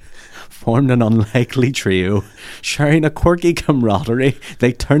Liberace formed an unlikely trio. Sharing a quirky camaraderie,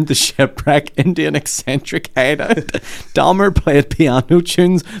 they turned the shipwreck into an eccentric hideout. Dahmer played piano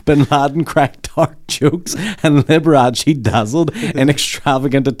tunes, bin Laden cracked dark jokes, and Liberace dazzled in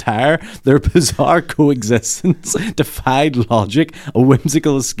extravagant attire. Their bizarre coexistence defied logic, a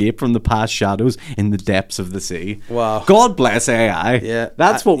whimsical escape from the past shadows in the depths of the sea. Wow. God bless AI. Yeah.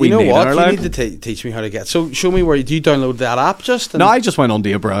 That's what we need. You know what? You need to teach me how to get... So show me where... Do you download that app just? No, I just went onto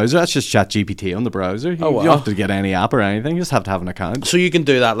your browser. That's just ChatGPT on the browser. You don't have to get any app or anything. You just have to have an account. So you can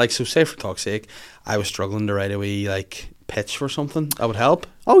do that. Like, so say for talk's sake, I was struggling to write a wee, like, pitch for something. That would help.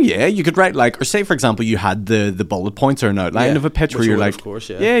 Oh yeah, you could write like, or say for example, you had the bullet points or an outline of a pitch where you're like, of course,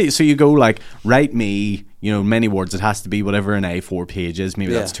 so you go like, write me, many words. It has to be whatever an A4 page is.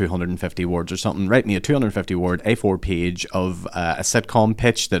 Maybe that's 250 words or something. Write me a 250 word A4 page of a sitcom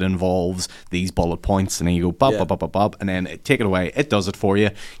pitch that involves these bullet points, and then you go bop, and then take it away. It does it for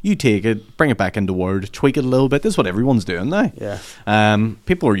you. You take it, bring it back into Word, tweak it a little bit. This is what everyone's doing now. Yeah.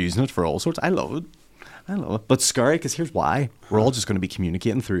 People are using it for all sorts. I love it. But scary, because here's why. We're all just going to be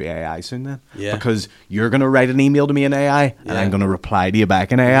communicating through AI soon then. Yeah. Because you're going to write an email to me in AI, and I'm going to reply to you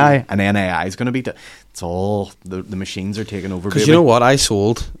back in AI, and then AI is going to be... It's all... The machines are taking over. Because you know what? I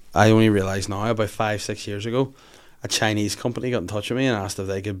sold I only realised now, about 5-6 years ago, a Chinese company got in touch with me and asked if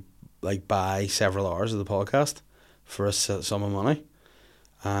they could like buy several hours of the podcast for a sum of money.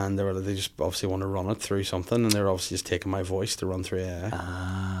 And they just obviously want to run it through something, and they're obviously just taking my voice to run through AI.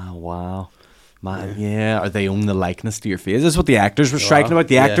 Ah, wow. Man, yeah. Are they own the likeness to your face? This is what the actors were striking about.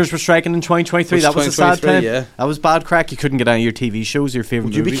 The actors were striking in 2023. That was a sad time. Yeah. That was bad crack. You couldn't get on your TV shows, your favourite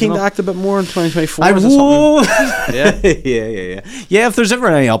movies. Would you be keen to act a bit more in 2024? I would. Yeah. Yeah, if there's ever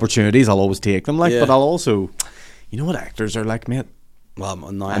any opportunities, I'll always take them. Like, Yeah. but I'll also, you know what actors are like, mate? Well,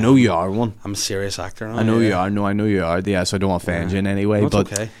 no, I know you are one. I'm a serious actor now. I know you are. No, I know you are. Yeah, so I don't offend you in any way. That's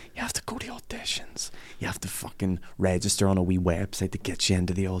But okay. you have to go to auditions. You have to fucking register on a wee website to get you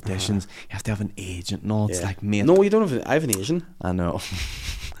into the auditions. You have to have an agent and all. It's like, mate. No, you don't have. I have an Asian. I know.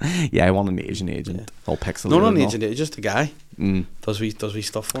 Yeah, I want an Asian agent. All pixelated. No, not an and all. agent. It's just a guy. Does we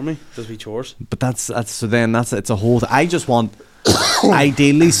stuff for me? Does we chores? But that's so then it's a whole. I just want.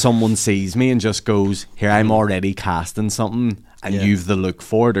 Ideally, someone sees me and just goes, "Here, I'm already casting something." And you've the look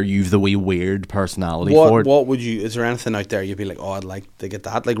for it, or you've the wee weird personality for it. What would you? Is there anything out there you'd be like, oh, I'd like to get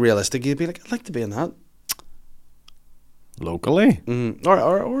that? Like realistic, you'd be like, I'd like to be in that. Locally,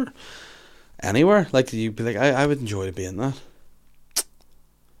 or anywhere. Like you'd be like, I would enjoy to be in that.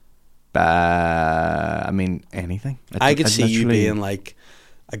 I mean, anything. I could see you being like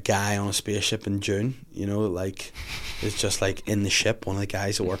a guy on a spaceship in June. You know, like it's just like in the ship, one of the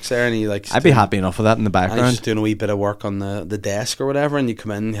guys that works there, and he like. I'd be happy enough with that in the And he's background. just doing a wee bit of work on the desk or whatever, and you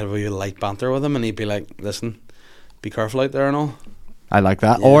come in and have a wee light banter with him, and he'd be like, listen, be careful out there and all. I like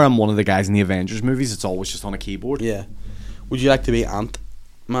that. Yeah. Or I'm one of the guys in the Avengers movies. It's always just on a keyboard. Yeah. Would you like to be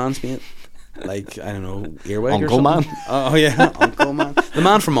Ant-Man's mate? Like, I don't know, Earwig Uncle or something? Man? Oh, yeah, Uncle Man. The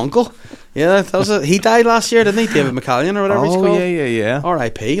man from Uncle. Yeah, that was it. He died last year, didn't he? David McCallion or whatever he's called. yeah.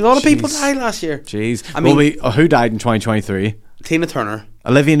 R.I.P. A lot of people Jeez. died last year. Jeez. I mean- who died in 2023? Tina Turner.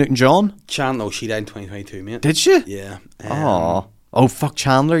 Olivia Newton-John? No, she died in 2022, mate. Did she? Yeah. Oh, fuck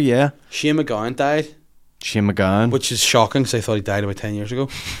Chandler, yeah. Shane McGowan died, Shane McGowan. which is shocking because I thought he died about 10 years ago.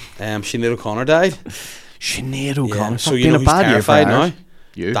 Sinead O'Connor died. Sinead O'Connor. Yeah, so Fuck, you been know a who's bad year for terrified Irish. now?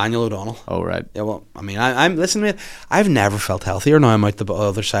 You? Daniel O'Donnell. Oh, right. Yeah, well, I mean, I'm listen, mate. I've never felt healthier. Now I'm out the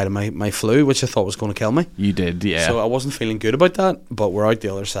other side of my flu, which I thought was going to kill me. You did, yeah. So I wasn't feeling good about that, but we're out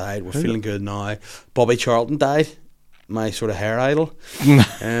the other side. We're feeling good now. Bobby Charlton died, my sort of hair idol.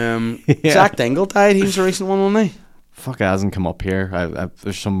 Jack Dingle died. He was a recent one, wasn't he? Fuck, it hasn't come up here.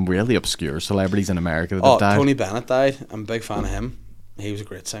 There's some really obscure celebrities in America that Oh, have died. Tony Bennett died. I'm a big fan of him. He was a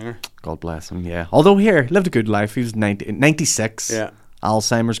great singer. God bless him, yeah. Although here, lived a good life. He was 96. Yeah.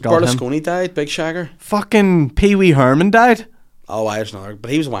 Alzheimer's got him. Berlusconi died. Big shagger. Fucking Pee Wee Herman died. Oh, there's another.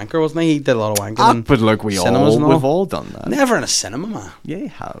 But he was a wanker, wasn't he? He did a lot of wanking. in But look, cinemas and all. we've all done that. Never in a cinema, man. Yeah, you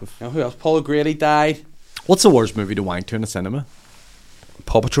have. You know, who else? Paul O'Grady died. What's the worst movie to wank to in a cinema?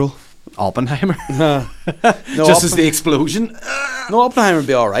 Paw Patrol. Oppenheimer. No, Just as the explosion. No, Oppenheimer would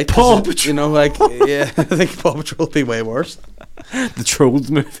be alright. Paw Patrol. You know, like, yeah, I think Paw Patrol would be way worse. The Trolls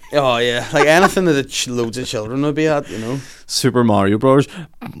movie. Oh, yeah. Like anything that loads of children would be at, you know. Super Mario Bros.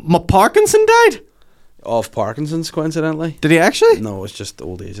 Parkinson died? Of Parkinson's, coincidentally. Did he actually? No, it's just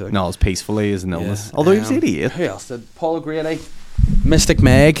old age. Like. No, it's peacefully as an illness. Yeah. Although he was 88. Who else did? Paul O'Grady. Mystic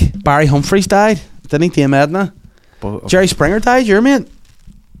Meg. Barry Humphries died. Didn't he? Dame Edna. Jerry Springer died, your mate.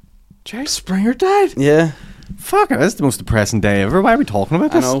 Jerry Springer died? Yeah. Fuck, that's the most depressing day ever. Why are we talking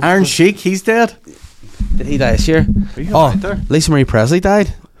about this? I know. Iron Sheik, he's dead. Did he die this year? Are you alright there? Lisa Marie Presley died.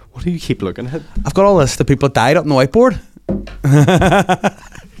 What do you keep looking at? I've got all this. The people that died up on the whiteboard.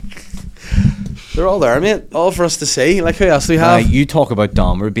 They're all there, mate. All for us to see. Like, who else do we have? You talk about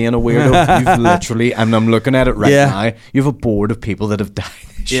Dahmer being a weirdo. You've literally, and I'm looking at it right now, you have a board of people that have died.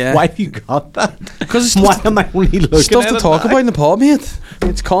 Yeah. Why have you got that? Because Why am I only looking stuff at to it talk now? about in the pod, mate.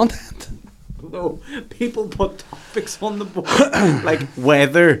 It's content. No, people put topics on the board like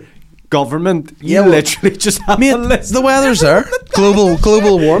weather, government. You Yeah, well, literally just have Mate, a list. the weather's there.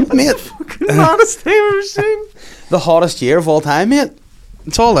 Global warming, mate. The hottest thing I've ever seen. The hottest year of all time, mate.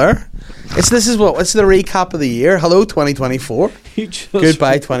 It's all there. It's the recap of the year. Hello, 2024. You just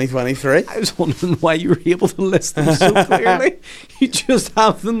Goodbye, 2023. I was wondering why you were able to list them so clearly. You just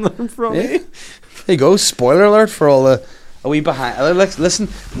have them there in front of Yeah. you. There you go. Spoiler alert for all the. Are we behind? Listen,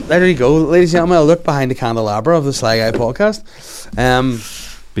 there you go, ladies and gentlemen. I'll look behind the candelabra of the Sly Guy podcast.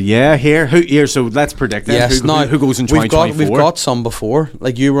 But yeah, here. So let's predict then. Yes, who goes in 2024. We've got some before.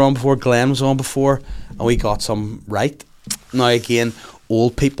 Like you were on before, Glenn was on before, and we got some right. Now again,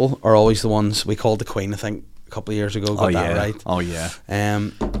 old people are always the ones we called the Queen. I think a couple of years ago got that right. Oh yeah.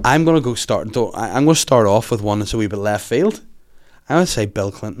 I'm gonna start off with one that's a wee bit left field. I would say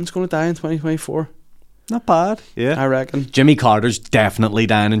Bill Clinton's going to die in 2024. Not bad. Yeah, I reckon. Jimmy Carter's definitely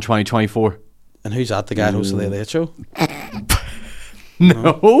dying in 2024. And who's that? The guy hosting the Late Show?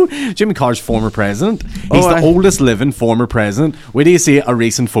 No, Jimmy Carter's former president. He's the aye. oldest living former president. Where do you see a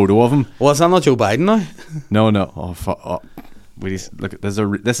recent photo of him? Well, is that not Joe Biden now? No. Wait, look.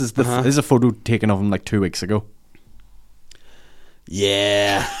 This is a photo taken of him like 2 weeks ago.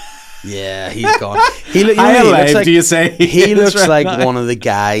 Yeah, he's gone. He looks like, do you say? He looks like one of the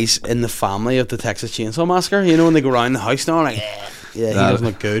guys in the family of the Texas Chainsaw Massacre. You know, when they go around the house now, like, yeah, he doesn't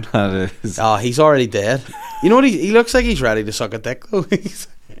look good. That is. Oh, he's already dead. You know what? He looks like he's ready to suck a dick though.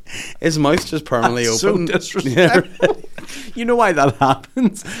 His mouth's just permanently open. So disrespectful. You know why that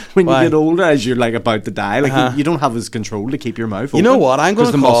happens when Why? you get older, as you're like about to die. Like you don't have his control to keep your mouth open. You know what? I'm going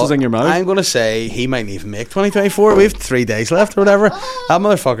to the muscles in your mouth. I'm going to say he might even make 2024. We have 3 days left or whatever. That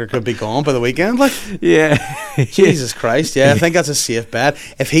motherfucker could be gone by the weekend. Like, Yeah. Jesus Christ. Yeah, I think that's a safe bet.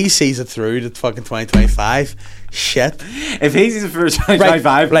 If he sees it through to fucking 2025, shit. If he sees it for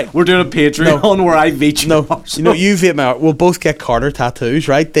 2025, right. we're doing a Patreon where I beat you. No, you know, you vape my. We'll both get Carter tattoos,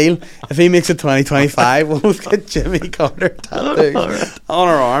 right? Deal. If he makes it 2025, we'll both get Jimmy Carter tattoos on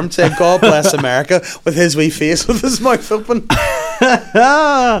our arm, saying "God bless America" with his wee face with his mouth open.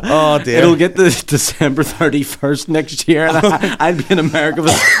 Oh dear! It'll get the December 31st next year, and I'd be in America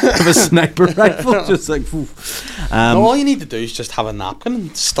with a sniper rifle, just like. No, all you need to do is just have a napkin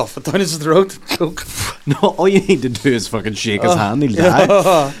and stuff it down his throat. No, all you need to do is fucking shake his hand. He'll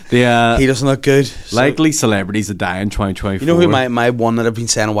die. He doesn't look good. So- Likely celebrities that die in 2024. You know who my one that I've been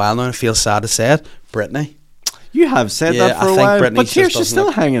saying a while now, and I feel sad to say it? Britney. You have said Yeah, that for I a think while, Britney but here just she's doesn't still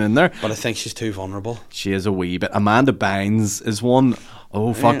look- hanging in there. But I think she's too vulnerable. She is a wee bit. Amanda Bynes is one.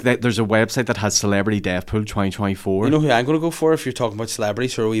 Oh fuck! Yeah. There's a website that has celebrity death pool 2024. You know who I'm going to go for if you're talking about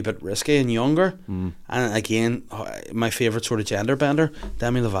celebrities who are a wee bit risky and younger? And again, my favourite sort of gender bender,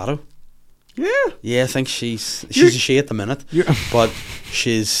 Demi Lovato. Yeah, I think she's a she at the minute, but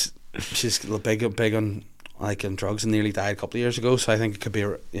she's big on like in drugs and nearly died a couple of years ago. So I think it could be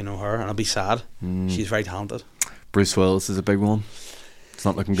her, and I'll be sad. She's very talented. Bruce Willis is a big one. It's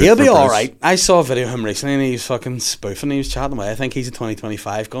not looking good. He'll for be Bruce. all right. I saw a video of him recently, and he was fucking spoofing. He was chatting away. I think he's a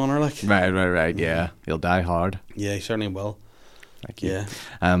 2025 goner. Like, Right. Yeah, he'll die hard. yeah, he certainly will. Thank you.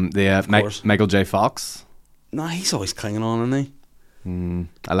 Yeah, course. Michael J. Fox. Nah, he's always clinging on, isn't he?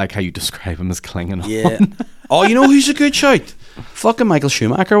 I like how you describe him as clinging on. Yeah. Oh, you know who's a good shout? Fucking Michael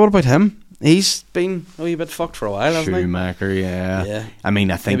Schumacher. What about him? He's been a wee bit fucked for a while, hasn't he? Schumacher, yeah. Yeah. I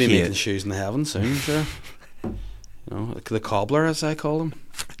mean, I think Maybe he making shoes in the heavens soon, sure. The cobbler, as I call him.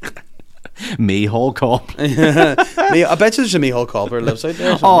 Mehal Cobb. I bet you there's a Mehal cobbler who lives out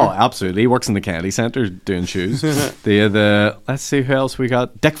there. Oh, somewhere. absolutely. He works in the Kennedy Centre doing shoes. Let's see who else we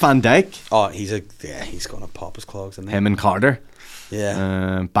got. Dick Van Dyke. Oh, he's gonna pop his clogs, isn't he? Him and Carter.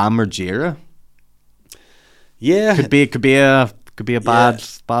 Yeah. Bam Margera. Yeah. Could be a bad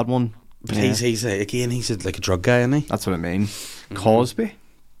one. But Yeah. he's like a drug guy, isn't he? That's what I mean. Cosby.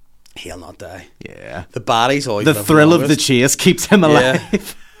 He'll not die. Yeah. The body's always The live thrill of the longest. chase keeps him alive.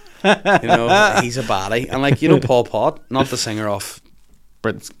 He's a baddie. And like, Paul Pot, not the singer off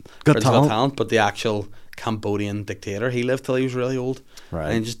Britain's Britain's Got Talent, but the actual Cambodian dictator. He lived till he was really old. Right.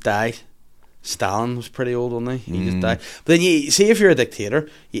 And he just died. Stalin was pretty old, wasn't he? He just died. But then you see, if you're a dictator,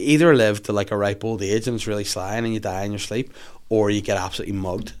 you either live to like a ripe old age and it's really sly and you die in your sleep, or you get absolutely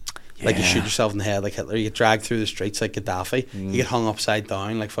mugged. Like you shoot yourself in the head like Hitler. You get dragged through the streets like Gaddafi. You get hung upside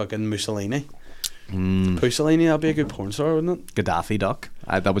down like fucking Mussolini. Mussolini, that'd be a good porn star, wouldn't it? Gaddafi duck.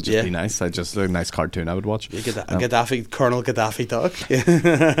 That would just be nice. Just a nice cartoon I would watch. Gaddafi, Colonel Gaddafi duck.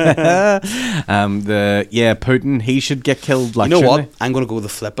 Putin, he should get killed. Like, you know what? he? I'm going to go the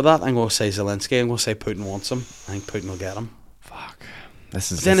flip of that. I'm going to say Zelensky. I'm going to say Putin wants him. I think Putin will get him. Fuck. But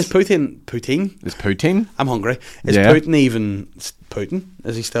then is Putin? Is Putin? I'm hungry. Is Putin even Putin?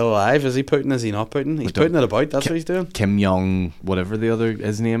 Is he still alive? Is he Putin? Is he not Putin? He's putting it about. That's what he's doing. Kim Jong, whatever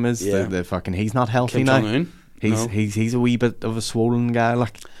his name is. Yeah. The fucking, he's not healthy Kim now. Jong-un? He's a wee bit of a swollen guy.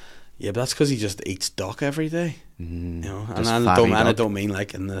 Like. Yeah, but that's because he just eats duck every day. And I don't mean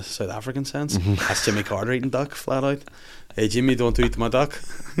like in the South African sense. That's Jimmy Carter eating duck flat out. Hey Jimmy, don't eat my duck.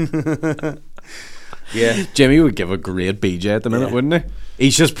 Yeah, Jimmy would give a great BJ at the minute, wouldn't he?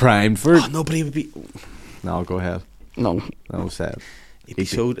 He's just primed for it. Oh, nobody would be. No, go ahead. No, sad.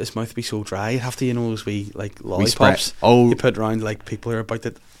 his mouth would be so dry. You'd have to, those wee like lollipops. Oh, you put around like people who are about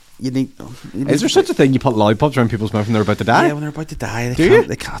to. Is there such a thing? You put lollipops around people's mouth when they're about to die? Yeah, when they're about to die,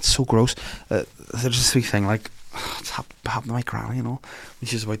 They can't. It's so gross. There's this wee thing like it's happened to my granny, you know, when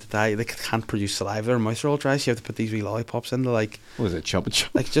she's about to die. They can't produce saliva. Their mouths are all dry. So you have to put these wee lollipops in to like, What was it, Chubba Chub?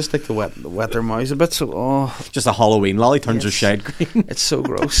 like just like to wet their mouths a bit. So Just a Halloween lolly turns her Yes. shade green. it's so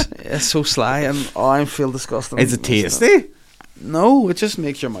gross. It's so sly, and I feel disgusting. Is it tasty? No, it just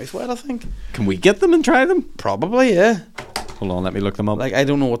makes your mouth wet. I think Can we get them and try them? probably, yeah. Hold on, let me look them up. Like I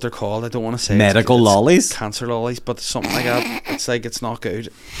don't know what they're called. I don't want to say Medical it's lollies? cancer lollies, but something like that. It's like it's not good.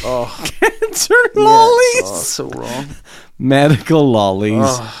 Oh, Cancer yeah. lollies. Oh, it's so wrong. Medical lollies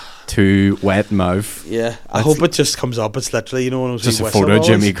Oh. to wet mouth. Yeah, I That's- hope it just comes up. It's literally, you know, one of those Just wee a whistle photo of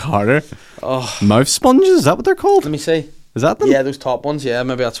lollies. Jimmy Carter. Oh, Mouth sponges, is that what they're called? let me see. Is that them? Yeah, those top ones. Yeah,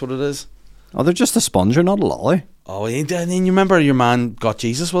 maybe that's what it is. Oh, they're just a sponge, they're not a lolly. Oh, and then you remember your man got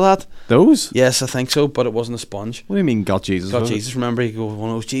Jesus with that? Those? Yes, I think so, but it wasn't a sponge. What do you mean got Jesus? Got with it? Jesus. Remember, he goes,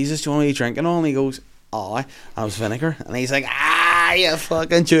 one of those, Jesus, do you want to drink and all? And he goes, oh, and it was vinegar. And he's like, you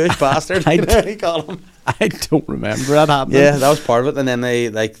fucking Jewish bastard. I He got him. I don't remember that happening. Yeah, that was part of it. And then they,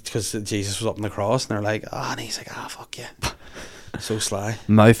 like, because Jesus was up on the cross, and they're like, and he's like, fuck you. So sly.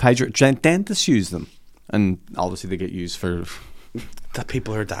 Mouth hydrant. Dentists use them. And obviously they get used for That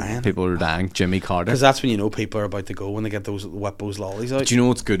people are dying. people who are dying. Jimmy Carter. Because that's when you know people are about to go, when they get those whip those lollies out. Do you know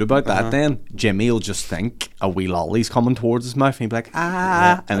what's good about that Uh-huh. then? Jimmy will just think a wee lolly's coming towards his mouth and he'll be like,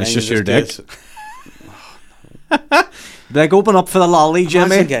 and then it's you just your do dick. it. Like, open up for the lolly, Imagine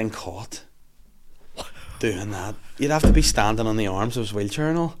Jimmy. getting caught doing that. You'd have to be standing on the arms of his wheelchair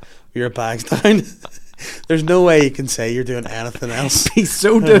and all, with your bags down. There's no way you can say you're doing anything else. He's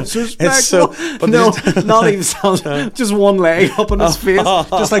so disrespectful. It's so- but no, there's- not even sounds. Just one leg up on his face,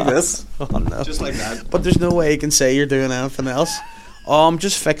 just like this, Oh no. just like that. But there's no way you can say you're doing anything else. Oh, I'm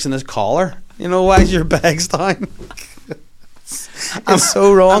just fixing his collar. You know, why is your bags down? It's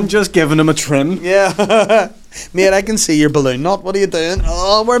so wrong. I'm just giving him a trim. Yeah. Mate, I can see your balloon knot. What are you doing?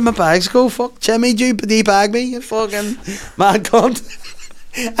 Oh, where'd my bags go? Fuck, Jimmy, do you debag me? You fucking mad cunt.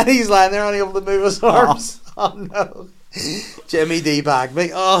 And he's lying there, unable to move his arms. Oh, no. Jimmy debag me.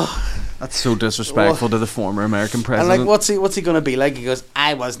 Oh. That's so disrespectful to the former American And president. like, what's he going to be like? He goes,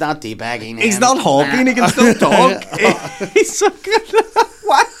 I was not debagging him. He's not hawking. He can still talk. He's so good.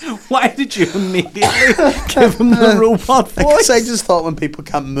 Why did you immediately give him the robot voice? Because I just thought when people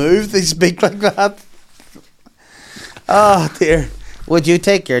can't move, they speak like that. Oh, dear. Would you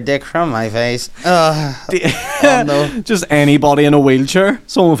take your dick from my face? Oh no. Just anybody in a wheelchair,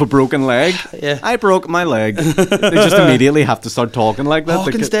 someone with a broken leg. Yeah. I broke my leg. They just immediately have to start talking like that.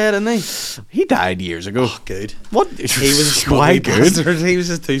 Hawkins dead, isn't he? He died years ago. Oh, good. What? He was a why smug good? bastard. He was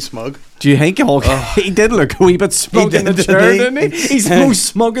just too smug. Do you think he did look a wee bit smug He in the did, chair, didn't didn't he? He's the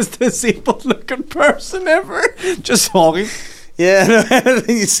most smuggest disabled looking person ever. Just talking. Yeah, no,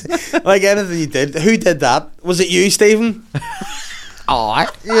 anything anything you did. Who did that? Was it you, Stephen? Oh,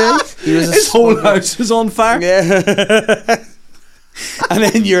 yeah. He was a His whole smug- house was on fire. Yeah. And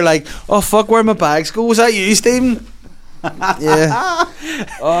then you're like, oh fuck, where'd my bags go? Was that you, Stephen? Yeah.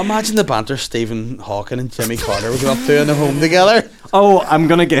 Oh, imagine the banter Stephen Hawking and Jimmy Carter would be up to in the home together. Oh, I'm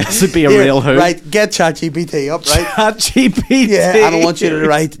gonna guess it'd be a Here, real who. Right, get ChatGPT up, right? ChatGPT. Yeah, and I want you to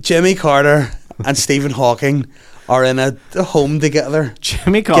write Jimmy Carter and Stephen Hawking are in a home together,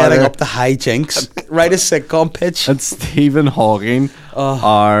 Jimmy Carter getting up the high jinks. Write a sitcom pitch. and Stephen Hawking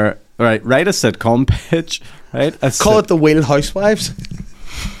are right. Write a sitcom pitch. Right, Call it the Wheel Housewives.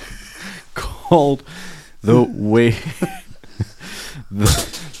 called the way.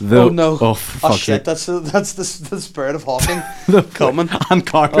 the Oh no! Oh, for Oh fuck's shit! sake. That's the spirit of Hawking The- coming. and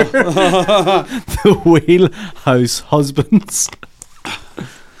Carter, the Wheelhouse Husbands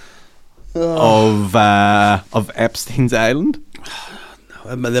of Epstein's Island.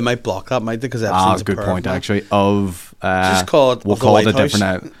 They might block that, might they? Because Epstein's a Good perv, point. like. Actually, of Just call it we'll of the call White it a House.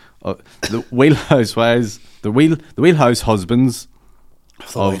 different the Wheelhouse Wives, the Wheelhouse Husbands,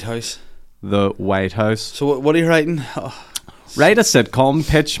 Of the of- White House. the White House. So what are you writing? Oh, Write a sitcom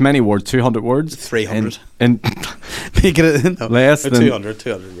pitch, many words, 200 words, 300. in Make it no, Less than 200.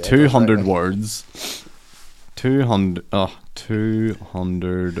 200. Yeah, 200 right. words. 200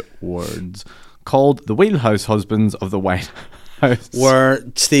 words. Called The Wheelhouse Husbands of the White House. Where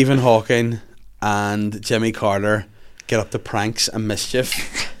Stephen Hawking and Jimmy Carter get up to pranks and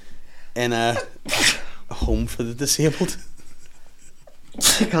mischief in a home for the disabled.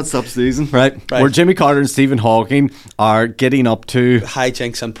 I can't stop sneezing. Right. Right. Where Jimmy Carter and Stephen Hawking are getting up to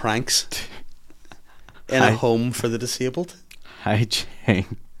Hijinks and pranks in a home for the disabled.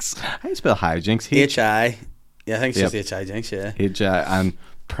 hijinks. How do you spell hijinks? H-I. Yeah, I think it's Yep. just H-I-Jinks, yeah. And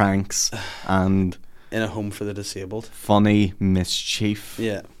pranks and In a home for the disabled. funny mischief.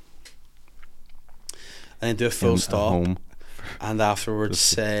 Yeah. And then do a full in a stop. home. And afterwards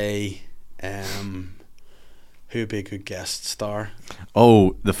say, Who would be a good guest star?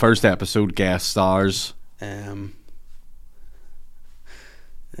 Oh, the first episode guest stars.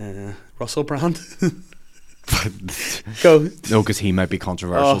 Russell Brand. Go. No, because he might be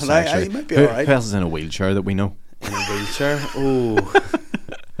controversial. Oh, he might be alright. Who else is in a wheelchair that we know? In a wheelchair? Oh.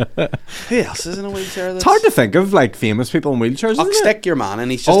 Who else is in a wheelchair? It's hard to think of like famous people in wheelchairs. I'll isn't it? stick your man,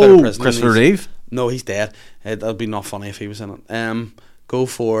 and he's just out of prison. Christopher Reeve. No, he's dead. That'd be not funny if he was in it. Go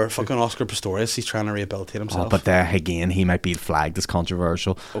for fucking Oscar Pistorius. He's trying to rehabilitate himself. Oh, but there again, he might be flagged as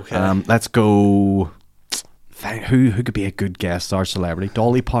controversial. Okay. Let's go. Who could be a good guest star celebrity?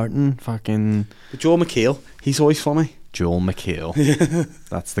 Dolly Parton, fucking Joel McHale. He's always funny. Joel McHale.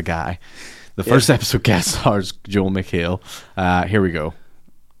 That's the guy. The first episode guest stars Joel McHale. Here we go.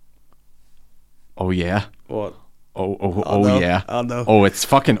 Oh yeah. What? Oh no. yeah. Oh no. Oh, it's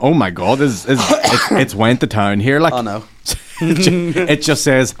fucking. Oh my god. It's went to town here. Like. Oh no. It just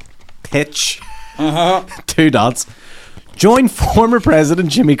says pitch. 2 dots. Join former President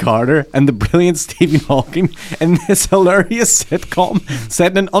Jimmy Carter and the brilliant Stephen Hawking in this hilarious sitcom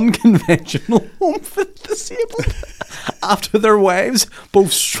set in an unconventional home for the disabled. After their wives,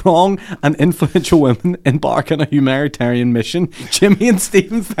 both strong and influential women, embark on a humanitarian mission, Jimmy and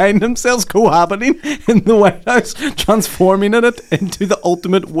Stephen find themselves cohabiting in the White House, transforming it into the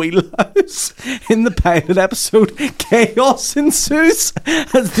ultimate wheelhouse. In the pilot episode, chaos ensues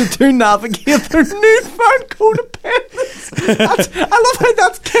as the two navigate their newfound codependence. I love how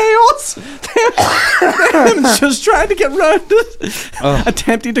that's chaos. Them just trying to get round it,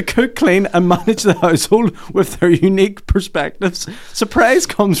 attempting to cook, clean, and manage the household with their unique perspectives. Surprise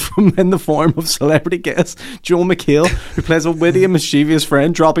comes from in the form of celebrity guest Joel McHale, who plays a witty and mischievous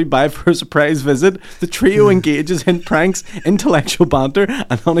friend dropping by for a surprise visit. The trio engages in pranks, intellectual banter,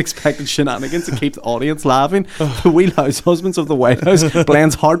 and unexpected shenanigans to keep the audience laughing. The Wheelhouse Husbands of the White House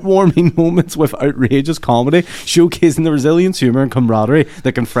blends heartwarming moments with outrageous comedy, showcasing the resilience, humour, and camaraderie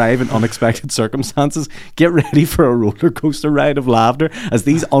that can thrive in unexpected circumstances. Get ready for a roller coaster ride of laughter as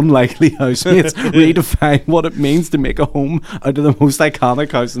these unlikely housemates redefine what it means to make a home out of the most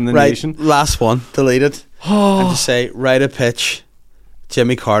iconic house in the nation. Last one, deleted. And to say, write a pitch.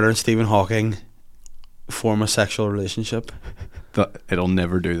 Jimmy Carter and Stephen Hawking form a sexual relationship. It'll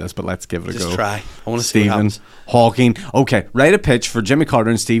never do this, but let's give it a go. Just try. I want to see what happens. Hawking. Okay, write a pitch for Jimmy Carter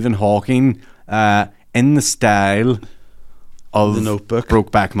and Stephen Hawking in the style of The Notebook.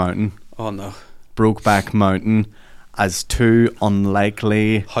 Brokeback Mountain. Oh no. Brokeback Mountain as two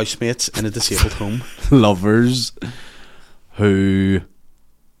unlikely Housemates in a disabled home. lovers who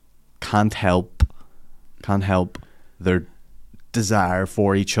can't help their desire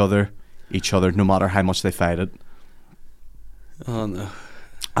for each other no matter how much they fight it. Oh no.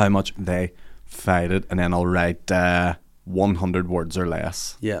 How much they fight it. And then I'll write 100 words or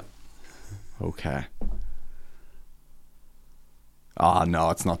less. Yeah. Okay. Oh no,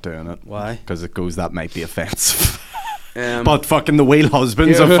 it's not doing it. Why? Because it goes, that might be offensive. But fucking the wheel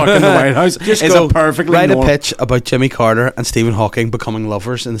husbands of fucking the White House just is go, a perfectly write a pitch about Jimmy Carter and Stephen Hawking becoming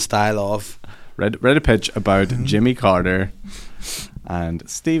lovers in the style of Read a pitch about Jimmy Carter and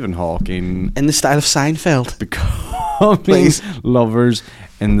Stephen Hawking in the style of Seinfeld. becoming lovers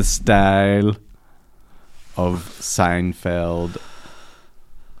in the style of Seinfeld.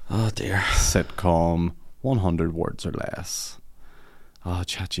 Oh dear. Sitcom 100 words or less. Oh,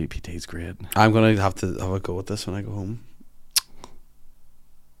 ChatGPT is great. I'm gonna have to have a go at this when I go home.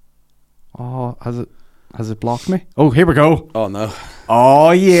 Oh, has it blocked me? Oh, here we go. Oh no.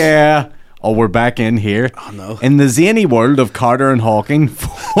 Oh yeah. Oh, we're back in here. Oh no. In the zany world of Carter and Hawking,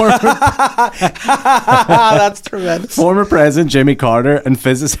 That's tremendous. former President Jimmy Carter and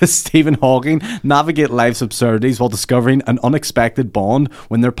physicist Stephen Hawking navigate life's absurdities while discovering an unexpected bond.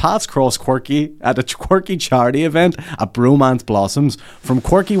 When their paths cross at a quirky charity event, a bromance blossoms. From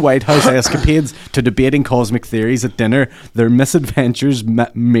quirky White House escapades to debating cosmic theories at dinner, their misadventures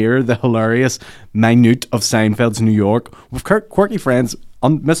mirror the hilarious minute of Seinfeld's New York. With quirky friends,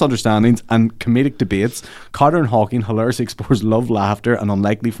 misunderstandings and comedic debates, Carter and Hawking hilariously explores love, laughter, and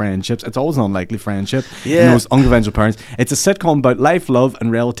unlikely friendships. It's always an unlikely friendship in those unconventional parents. It's a sitcom about life, love,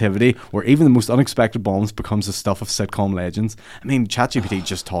 and relativity, where even the most unexpected bombs becomes the stuff of sitcom legends. I mean, ChatGPT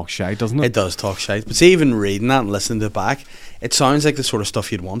just talks shite, doesn't it? It does talk shite. But see, even reading that and listening to it back, it sounds like the sort of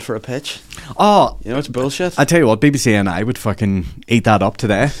stuff you'd want for a pitch. Oh, You know, it's bullshit. I tell you what, BBC and I would fucking eat that up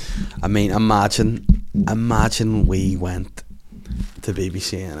today. I mean, imagine we went to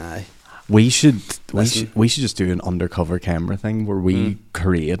BBC and I We should Listen. we should just do an undercover camera thing where we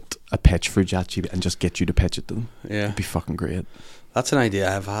create a pitch for ChatGPT and just get you to pitch it to them. Yeah. It'd be fucking great. That's an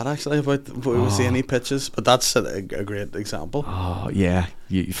idea I've had actually about we see any pitches, but that's a great example. Oh yeah,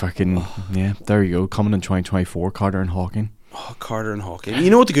 you fucking yeah. There you go. Coming in 2024, Carter and Hawking. Oh, Carter and Hawking. You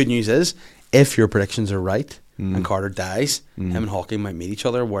know what the good news is? If your predictions are right and Carter dies, him and Hawking might meet each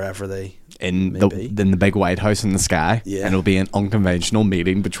other wherever they in may the be. in the big White House in the sky. Yeah. And it'll be an unconventional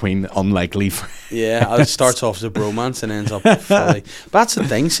meeting between unlikely friends. Yeah, it starts off as a bromance and ends up fully. But that's the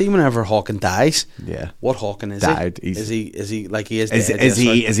thing. See, whenever Hawking dies, Yeah. what Hawking is Died. he? He's- Is he like he is? Is dead, is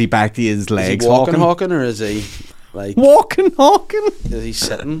yeah, he sorry. is he back to his legs Is he walking Hawking? Hawking or is he like Walking Hawking. is he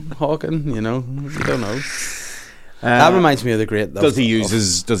sitting Hawking? You know, you don't know. That reminds me of the great. Does he use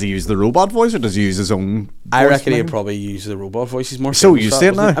the robot voice or does he use his own? I voice reckon he'd maybe? probably use the robot voice. He's more So famous you for see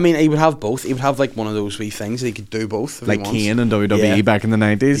that, it wasn't now? he? I mean, he would have both. He would have like one of those wee things that he could do both. If like he wants. Kane in WWE Yeah. back in the He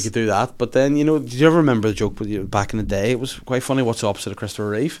 90s. could do that. But then, you know, did you ever remember the joke with you back in the day? It was quite funny. What's the opposite of Christopher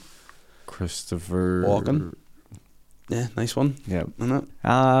Reeve? Christopher Walken. Yeah, nice one. Yeah. Isn't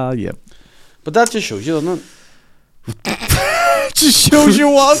it? Yep. But that just shows you, doesn't it? Just shows you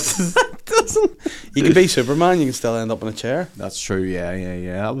what. You can be Superman, you can still end up in a chair. That's true.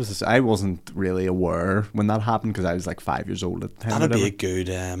 Yeah. I wasn't really aware when that happened because I was like 5 years old at the time. That'd be a whatever.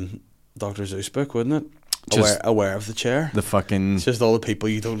 good Dr. Zeus book, wouldn't it? Just- aware of the chair. The fucking It's just all the people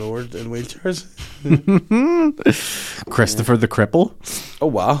you don't know are in wheelchairs. Christopher the Cripple. Oh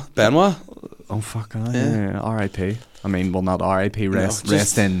wow, Benoit. Oh fuck! Yeah. Yeah. R.I.P. I mean, well, not R.I.P. Rest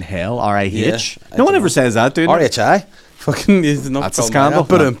just- in hell. R.I.H. Yeah, I no one don't ever know. says that, dude. RHI. Fucking is enough. That's a scandal.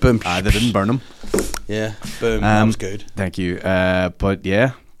 Boom, boom. They didn't burn him. Yeah, boom. That was good. Thank you. But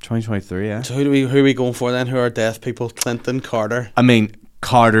yeah, 2023. Yeah. So who are we going for then? Who are deaf people? Clinton, Carter. I mean,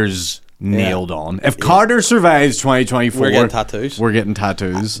 Carter's nailed on. If Carter survives 2024, We're getting tattoos. We're getting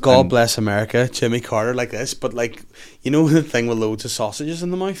tattoos. God And bless America, Jimmy Carter like this, but like you know the thing with loads of sausages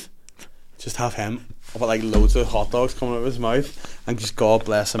in the mouth. Just have him, but like loads of hot dogs coming out of his mouth, and just God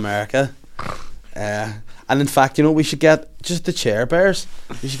bless America. And in fact, you know, we should get just the Chair Bears.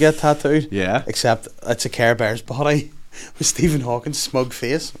 We should get tattooed. Yeah. Except it's a Care Bear's body with Stephen Hawking's smug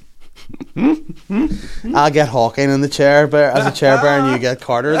face. I'll get Hawking in the chair bear as a chair bear, and you get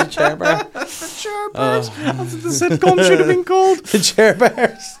Carter as a chair bear. Sure, That's what the sitcom should have been called. The Chair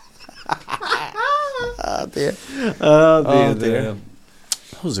Bears. Oh dear. Oh dear.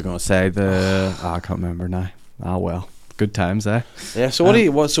 What was I going to say? I can't remember now. Ah well, good times, eh? Yeah. So what do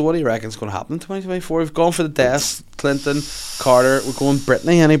you reckon is going to happen in 2024? We've gone for the deaths. Clinton, Carter. We're going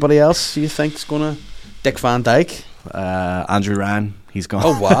Britney. Anybody else you think is going to? Dick Van Dyke. Andrew Ryan, he's gone.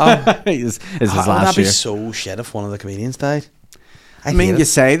 Oh wow. Is his Would last that be year. so shit if one of the comedians died? I mean, hate you it.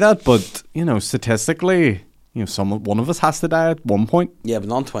 say that, but you know, statistically, you know, one of us has to die at one point. Yeah, but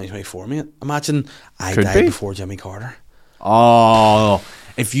not in 2024, mate. Imagine I Could died be. before Jimmy Carter. Oh,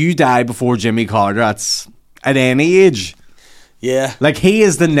 if you die before Jimmy Carter, that's at any age. Yeah. Like he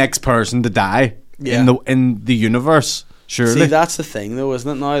is the next person to die Yeah. in the universe. Surely. See, that's the thing, though, isn't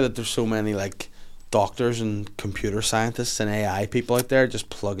it? Now that there's so many like doctors and computer scientists and AI people out there just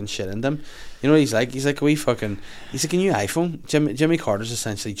plugging shit into him. You know, he's like a wee fucking. He's like a new iPhone. Jimmy Carter's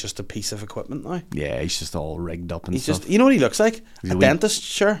essentially just a piece of equipment now. Yeah, he's just all rigged up and He's stuff. just. You know what he looks like? He's A a wee- dentist,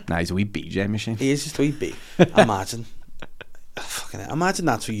 sure. Nah, he's a wee BJ machine. He is just a wee bee. Imagine. Fucking imagine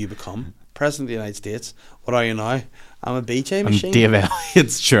that's who you become. President of the United States. What are you now? I'm a BJ machine. And Dave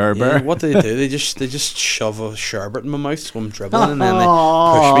Elliott's Cherber. Yeah, what do? They just shove a sherbet in my mouth, so I'm dribbling, and then they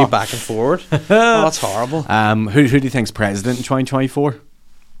push me back and forward. Oh, that's horrible. Who do you think's president in 2024?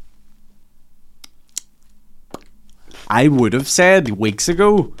 I would have said weeks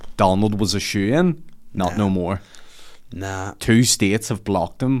ago Donald was a shoe-in. Not no more. Nah. 2 states have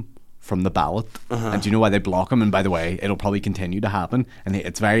blocked him from the ballot. And do you know why they block him? And by the way, it'll probably continue to happen. And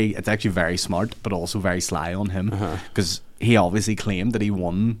it's actually very smart, but also very sly on him, because he obviously claimed that he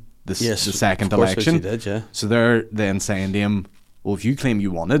won the second of course, election. He did, yeah. So they're then saying to him, well, if you claim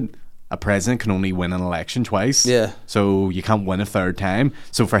you won it, a president can only win an election twice. Yeah. So you can't win a third time.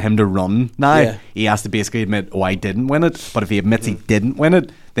 So for him to run now, Yeah. he has to basically admit, oh, I didn't win it. But if he admits he didn't win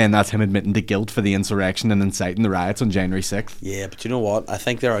it, then that's him admitting to guilt for the insurrection and inciting the riots on January 6th. Yeah, but you know what? I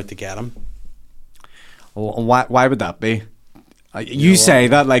think they're out to get him. Well, why would that be? You say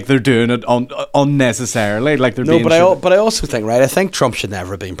that like they're doing it unnecessarily, like they're No, being but I also think, right, I think Trump should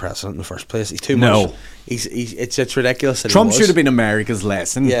never have been president in the first place. He's too No. much. It's ridiculous that he Trump was. should have been America's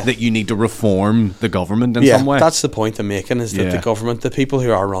lesson Yeah. that you need to reform the government in Yeah, some way. that's the point I'm making, is that Yeah. the government, the people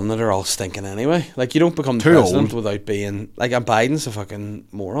who are running it are all stinking anyway. Like, you don't become the Too president old. without being, like, and Biden's a fucking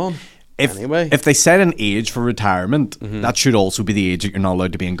moron. anyway. If they set an age for retirement, that should also be the age that you're not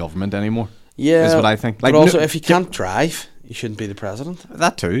allowed to be in government anymore. Yeah, is what I think. But also, if you can't drive, you shouldn't be the president.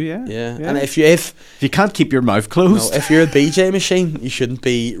 That too, yeah. And if you can't keep your mouth closed, if you're a BJ machine, you shouldn't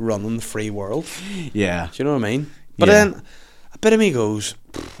be running the free world. Yeah, do you know what I mean? But then a bit of me goes,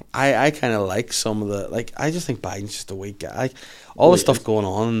 I kind of like some of the I just think Biden's just a weak guy. All the stuff going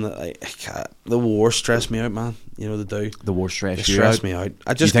on, the war stressed me out, man. You know they do. The war stressed me out.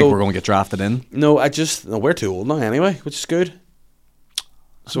 I just you think we're going to get drafted in? No, we're too old now anyway, which is good.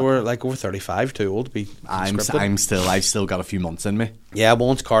 So we're like over 35, too old to be. Yeah,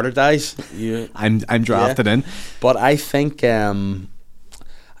 once Carter dies, I'm drafted in. But I think I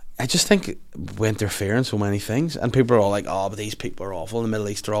just think we interfere in so many things, and people are all like, "Oh, but these people are awful in the Middle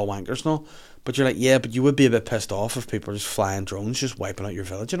East. They're all wankers and all." But you're like, yeah, but you would be a bit pissed off if people are just flying drones, just wiping out your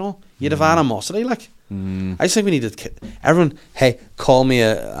village and all. You'd have animosity, like. I just think we need to. Everyone, hey, call me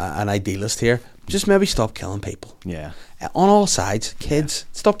an idealist here. Just maybe stop killing people. Yeah. On all sides, kids,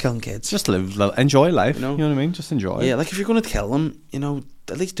 stop killing kids. Just live, enjoy life. You know what I mean? Just enjoy. Yeah, like if you're going to kill them,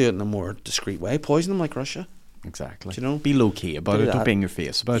 at least do it in a more discreet way. Poison them like Russia. Exactly. Do you know? Be low key about it. Don't be in your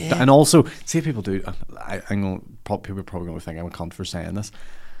face about it. Yeah. And also, see if people do. People are probably going to think I'm a cunt for saying this.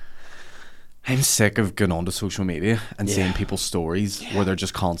 I'm sick of going onto social media and seeing people's stories where they're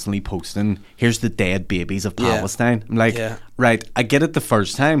just constantly posting, here's the dead babies of Palestine. I'm like, right, I get it the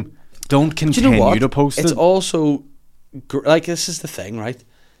first time. Don't continue to post it. It's also, this is the thing, right?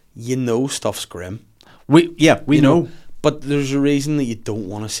 Stuff's grim. We know. But there's a reason that you don't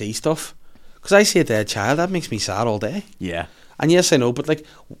want to see stuff. Because I see a dead child, that makes me sad all day. Yeah. And yes, I know, but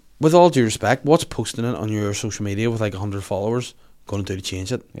with all due respect, what's posting it on your social media with 100 followers going to do to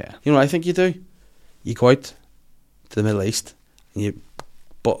change it? Yeah. You know what I think you do? You go out to the Middle East and you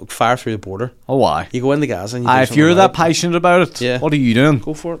fire through the border. Oh, why? You go into Gaza and you do if you're that passionate about it, what are you doing?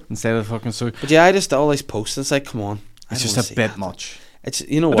 Go for it. Instead of fucking so. But yeah, I just always post and it's like, come on. It's just a bit much. It's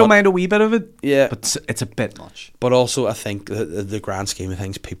I don't mind a wee bit of it. Yeah. But it's a bit much. But also I think the grand scheme of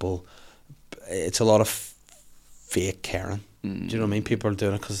things, it's a lot of fake caring. Do you know what I mean? People are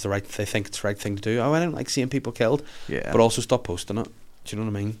doing it because they think it's the right thing to do. I don't like seeing people killed. Yeah. But also stop posting it. Do you know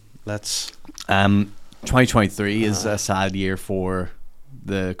what I mean? Let's. 2023 is a sad year for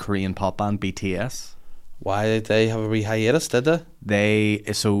the Korean pop band BTS. Why did they have a wee hiatus? Did they?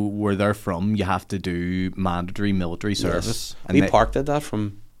 So where they're from, you have to do mandatory military service. Yes. And Park did that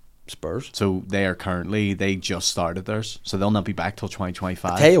from Spurs. So they just started theirs. So they'll not be back till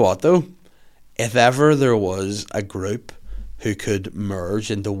 2025. I tell you what, though, if ever there was a group who could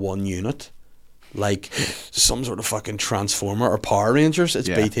merge into one unit, like some sort of fucking Transformer or Power Rangers, it's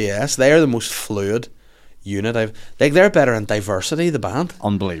BTS. They are the most fluid unit they're better in diversity, the band.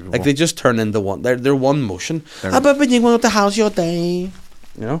 Unbelievable. They just turn into one. They're one motion. But when you want to, how's your day?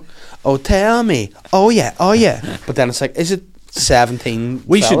 Oh, tell me. Oh yeah. But then it's like, is it 17?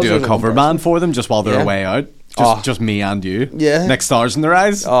 We should do a cover band for them just while they're away out. Just me and you. Yeah. Next Stars in Their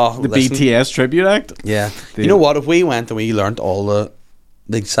Eyes. The BTS tribute act. Yeah. You know what? If we went and we learnt all the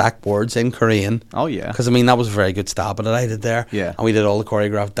exact words in Korean. Oh yeah. Because that was a very good stab at it I did there. Yeah. And we did all the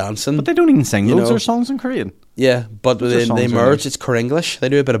choreographed dancing. But they don't even sing loads of their songs in Korean. Yeah, but they merge. It's Korenglish. They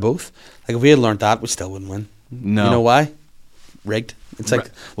do a bit of both. Like if we had learnt that, we still wouldn't win. No. You know why? Rigged. It's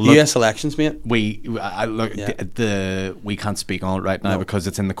like US elections, mate. We can't speak on it right now because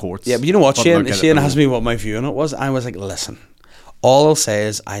it's in the courts. Yeah, but you know what? Shane asked me what my view on it was. I was like, listen, all I'll say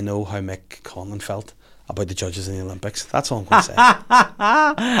is I know how Mick Conlon felt about the judges in the Olympics. That's all I'm going to say.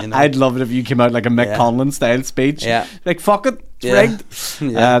 I'd love it if you came out like a Mick Conlon style speech. Yeah. Like, fuck it, it's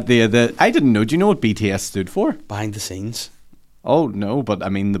rigged. I didn't know. Do you know what BTS stood for? Behind the scenes. Oh, no, but I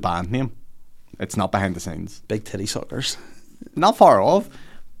mean the band name. It's not behind the scenes. Big titty suckers. Not far off.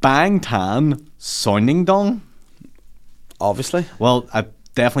 Bang Tan Sounding Dong. Obviously. Well, I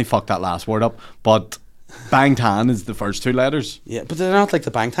definitely fucked that last word up, but Bang Tan is the first two letters. Yeah, but they're not like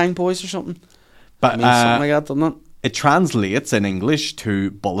the Bangtan Boys or something. But something like that, doesn't it? It translates in English to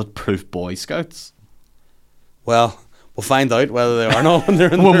Bulletproof Boy Scouts. Well, we'll find out whether they are not when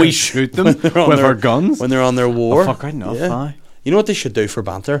they're when we shoot them with our guns. When they're on their war. Oh, fuck, right enough. Yeah. You know what they should do for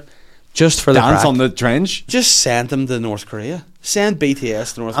banter? Just for the dance crack. on the trench. Just send them to North Korea. Send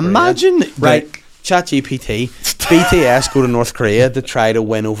BTS to North Imagine Korea. Right. ChatGPT. BTS go to North Korea to try to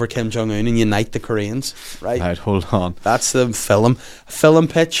win over Kim Jong-un and unite the Koreans. Right, hold on. That's the film. Film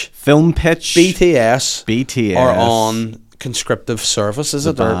pitch. BTS are on conscriptive service, is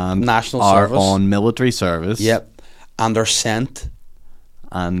it? Or national service. Are on military service. Yep. And are sent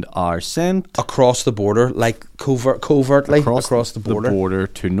across the border, like covertly across the border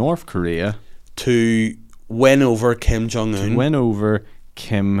to North Korea to win over Kim Jong-un.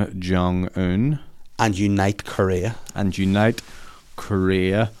 Kim Jong-un. And unite Korea.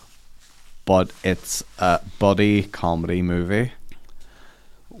 But it's a buddy comedy movie.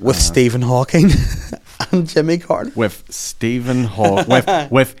 With Stephen Hawking and Jimmy Carter. With Stephen Hawking.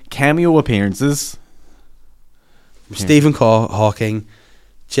 with cameo appearances. Stephen Hawking,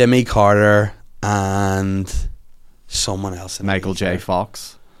 Jimmy Carter, and someone else. Michael J.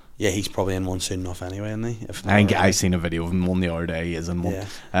 Fox. Yeah, he's probably in one soon enough anyway, isn't he? I think I seen a video of him one the other day. He is in one.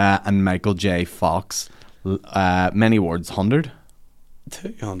 Yeah. And Michael J. Fox. Many words, 100?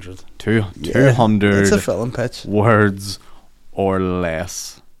 200. 200. It's a film pitch. Words or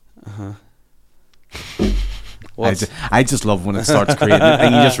less. I just love when it starts creating it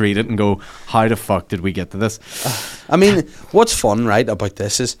and you just read it and go, how the fuck did we get to this? I mean, what's fun, right, about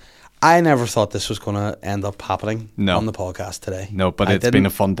this is I never thought this was going to end up happening on the podcast today. No, but it's been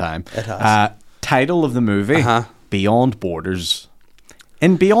a fun time. It has. Title of the movie, Beyond Borders.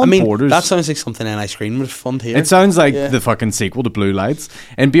 In Beyond Borders... that sounds like something in Ice Cream was fun to hear. It sounds like the fucking sequel to Blue Lights.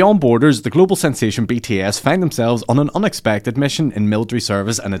 In Beyond Borders, the global sensation BTS find themselves on an unexpected mission in military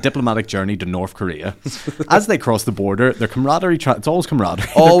service and a diplomatic journey to North Korea. As they cross the border, their camaraderie... it's always camaraderie.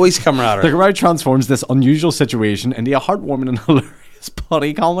 Always camaraderie. Their camaraderie transforms this unusual situation into a heartwarming and hilarious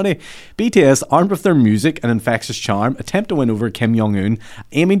buddy comedy. BTS, armed with their music and infectious charm, attempt to win over Kim Jong-un,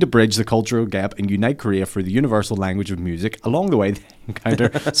 aiming to bridge the cultural gap and unite Korea through the universal language of music. Along the way, they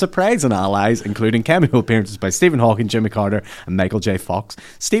encounter surprising allies, including cameo appearances by Stephen Hawking, Jimmy Carter, and Michael J. Fox.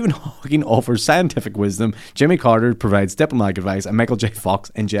 Stephen Hawking offers scientific wisdom, Jimmy Carter provides diplomatic advice, and Michael J. Fox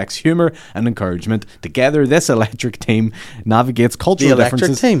injects humour and encouragement. Together, this electric team navigates cultural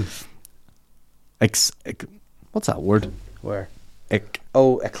differences. The electric team? What's that word? Where?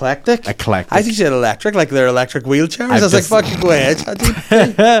 Eclectic? Eclectic. I think you said electric, like they're electric wheelchairs. I was like, fucking go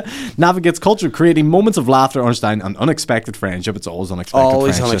ahead. Navigates culture, creating moments of laughter, understanding, and unexpected friendship. It's always unexpected.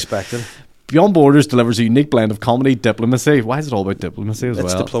 Always unexpected. Beyond Borders delivers a unique blend of comedy, diplomacy. Why is it all about diplomacy as well?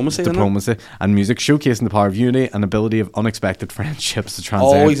 It's diplomacy, diplomacy, and music, showcasing the power of unity and ability of unexpected friendships to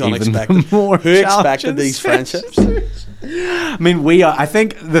transcend always unexpected. Even more. Who expected these friendships? I mean, we are. I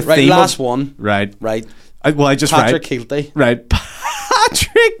think the right, theme last of, one. Right. I just Patrick Kielty. Right.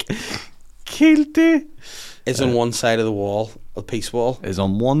 Patrick Kielty is on one side of the wall, a peace wall. Is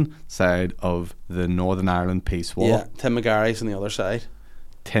on one side of the Northern Ireland peace wall. Yeah, Tim McGarry's on the other side.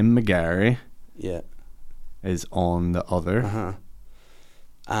 Tim McGarry. Yeah. Is on the other.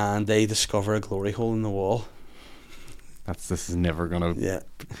 And they discover a glory hole in the wall. This is never gonna. Yeah.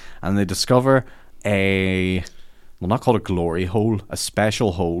 And they discover a, well, not called a glory hole, a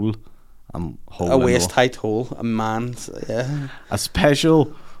special hole. A waist height hole, a man's, a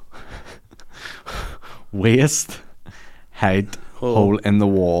special waist height hole in the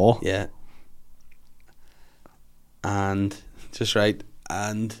wall. Yeah. And just right,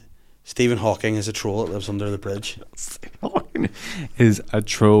 and Stephen Hawking is a troll that lives under the bridge. Stephen Hawking is a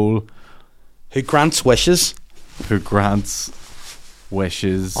troll who grants wishes.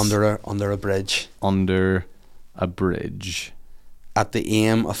 Under a bridge. Under a bridge. With the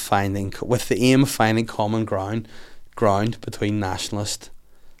aim of finding common ground between nationalist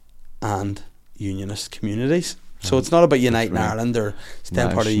and unionist communities. So it's not about uniting Ireland or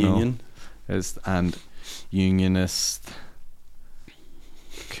staying part of the union. And unionist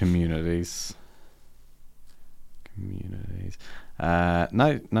communities.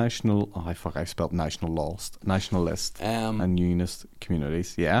 National. Oh, I spelled nationalist. Nationalist and unionist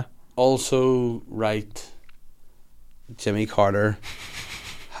communities. Yeah. Also, right. Jimmy Carter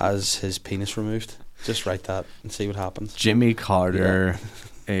has his penis removed. Just write that and see what happens. Jimmy Carter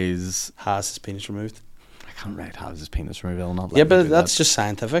has his penis removed. I can't write has his penis removed. I'll not. Yeah, but that's just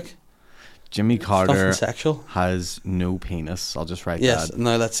scientific. Jimmy Carter sexual. Has no penis. I'll just write that. Yes.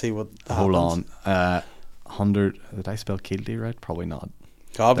 Now let's see what Hold happens. on. 100. Did I spell Kielty right? Probably not.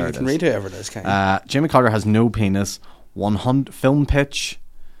 God, but you can read whoever it is. Jimmy Carter has no penis. 100 film pitch.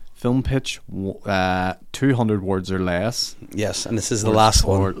 200 words or less. Yes, and this is the last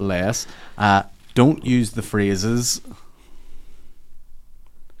one. Or less. Don't use the phrases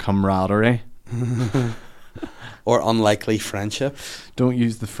camaraderie or unlikely friendship. Don't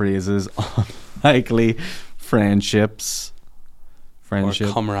use the phrases unlikely friendships. Or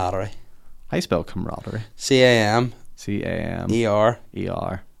camaraderie. How you spell camaraderie? CAM. ER.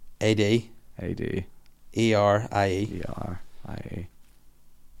 AD. ERIE.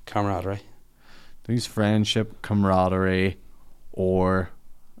 Camaraderie. Don't use friendship, camaraderie, or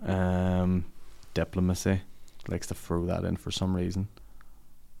diplomacy. Likes to throw that in for some reason.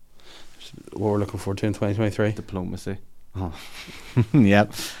 What we're looking forward to in 2023. Diplomacy. Oh.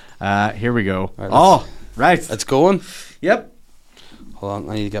 Yep. Here we go. Right. Right. It's going. Yep. Hold on,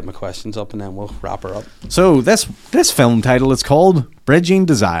 I need to get my questions up and then we'll wrap her up. So this film title is called Bridging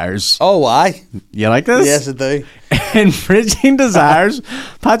Desires. Oh, why? You like this? Yes, I do. In Bridging Desires,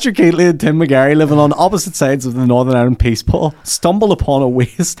 Patrick Heatley and Tim McGarry, living on opposite sides of the Northern Ireland Peace Pole, stumble upon a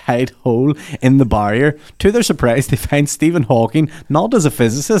waist-high hole in the barrier. To their surprise, they find Stephen Hawking not as a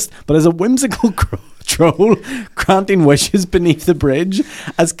physicist, but as a whimsical troll granting wishes beneath the bridge.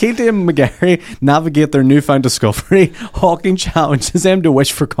 As Heatley and McGarry navigate their newfound discovery, Hawking challenges them to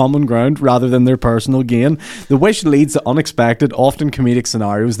wish for common ground rather than their personal gain. The wish leads to unexpected, often comedic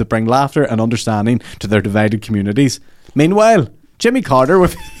scenarios that bring laughter and understanding to their divided communities. Meanwhile, Jimmy Carter,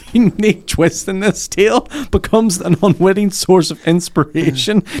 with a unique twist in this tale, becomes an unwitting source of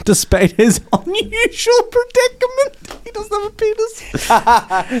inspiration despite his unusual predicament. He doesn't have a penis.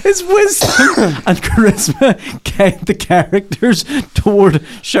 His wisdom and charisma guide the characters toward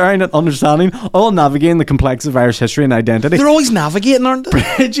sharing and understanding, all navigating the complex of Irish history and identity. They're always navigating, aren't they?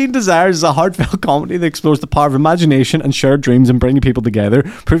 Bridging Desires is a heartfelt comedy that explores the power of imagination and shared dreams in bringing people together,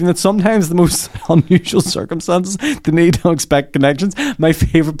 proving that sometimes the most unusual circumstances they need unexpected connections. My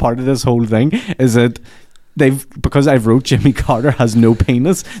favourite part of this whole thing is that because I've wrote Jimmy Carter has no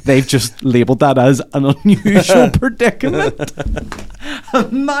penis, they've just labelled that as an unusual predicament.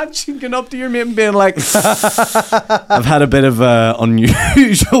 Imagine going up to your mate and being like, I've had a bit of an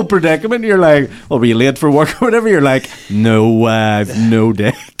unusual predicament. You're like, well, were you late for work or whatever? You're like, no, I've no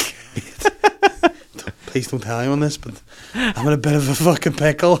dick. Please don't tell anyone this, but I'm in a bit of a fucking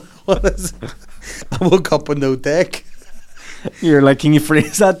pickle. What is it? I woke up with no dick. You're like, can you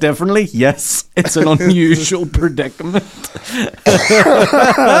phrase that differently? Yes, it's an unusual predicament. That's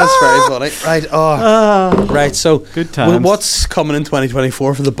very funny. Right, right, so good times. What's coming in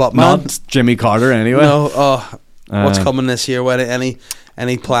 2024 for the Buttman? Not Jimmy Carter anyway. No, what's coming this year? What,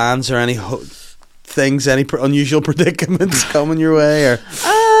 any plans or any things, any unusual predicaments coming your way? Or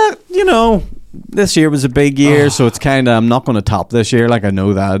you know, this year was a big year, so it's kind of, I'm not going to top this year, like I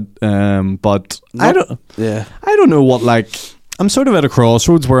know that, but I don't know what, like, I'm sort of at a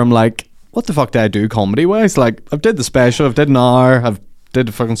crossroads where I'm like, what the fuck did I do comedy wise? Like, I've did the special, I've did an hour, I've did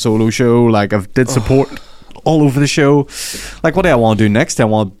a fucking solo show, like I've did support all over the show. Like, what do I want to do next? Do I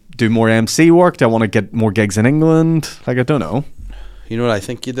want to do more MC work? Do I want to get more gigs in England? Like, I don't know. You know what I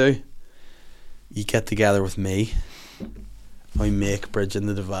think you do? You get together with me, we make Bridging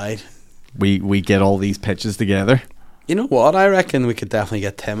the Divide. We get all these pitches together. You know what? I reckon we could definitely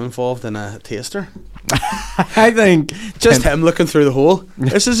get Tim involved in a taster. I think just him looking through the hole.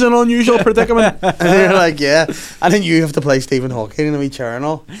 This is an unusual predicament. And you're like, yeah. And then you have to play Stephen Hawking in a wee chair and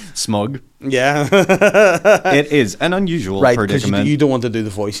all. Smug. Yeah. It is an unusual predicament. Because you don't want to do the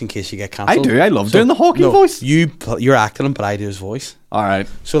voice in case you get cancelled. I do. I love doing the Hawking voice. You're acting him, but I do his voice. All right.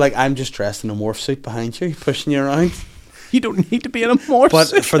 So like, I'm just dressed in a morph suit behind you, pushing you around. You don't need to be in a morph but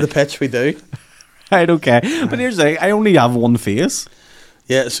suit. For the pitch, we do. Right, okay. But here's the thing, I only have one face.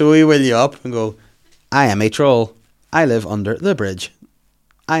 Yeah, so we wheel you up and go, I am a troll. I live under the bridge.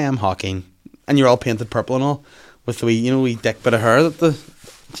 I am Hawking. And you're all painted purple and all, with the wee dick bit of hair that the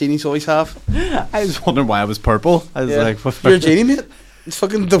genies always have. I was wondering why I was purple. I was like, what? You're a genie, mate. It's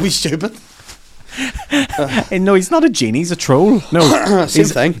fucking the wee stupid. No, he's not a genie, he's a troll. No, same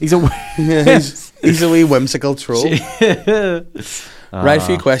thing. He's a wee whimsical troll. Right,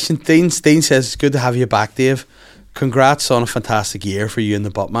 for your question. Dean says, it's good to have you back, Dave. Congrats on a fantastic year for you and the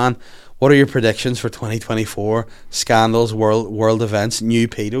Buttman. What are your predictions for 2024? Scandals, world events, new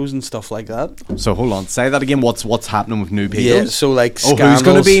pedos and stuff like that. So hold on, say that again. What's happening with new pedos? Yeah, so like scandals, who's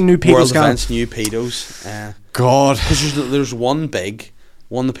going to be new pedos? World events, new pedos. God, because there's one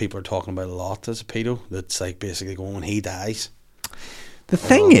that people are talking about a lot as a pedo. That's like basically going when he dies. The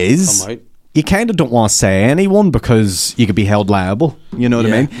thing is, you kind of don't want to say anyone because you could be held liable. You know what I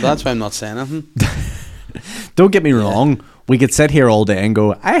mean? That's why I'm not saying anything. Don't get me wrong. We could sit here all day and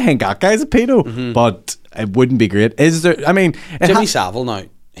go, I think that guy's a pedo, but it wouldn't be great. Is there? I mean, Jimmy Savile now.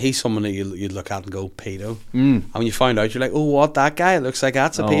 He's someone that you'd look at and go, pedo. And when you find out, you're like, oh, what, that guy? It looks like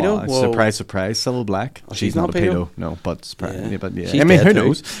that's a pedo. Surprise, surprise, Civil Black. Oh, she's not a pedo. No, but surprise. But yeah. She's I mean, who too.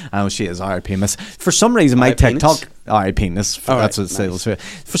 knows? Oh, she is R.I.P. Miss. For some reason, my TikTok... R.I.P. Penis. That's what it says.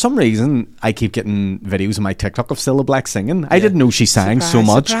 For some reason, I keep getting videos on my TikTok of Cilla Black singing. I didn't know she sang so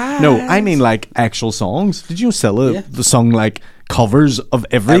much. Surprise. No, I mean like actual songs. Did you know Cilla the song like covers of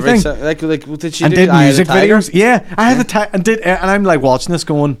everything? Like did she and do did music videos? Yeah, I had the and I'm like watching this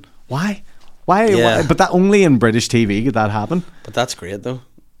going, why? Why? But that only in British TV could that happen. But that's great though.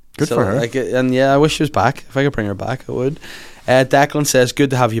 Good for her. And I wish she was back. If I could bring her back, I would. Declan says, good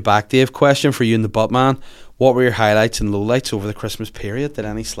to have you back, Dave. Question for you and the Buttman. What were your highlights and lowlights over the Christmas period? Did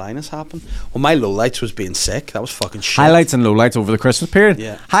any slyness happen? Well, my lowlights was being sick. That was fucking shit. Highlights and lowlights over the Christmas period.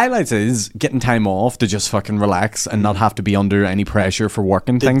 Yeah. Highlights is getting time off to just fucking relax and not have to be under any pressure for work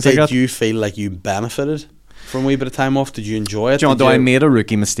and things like that. Did you feel like you benefited from a wee bit of time off? Did you enjoy it? John, though I made a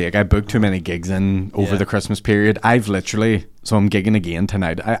rookie mistake. I booked too many gigs in over the Christmas period. I've literally, so I'm gigging again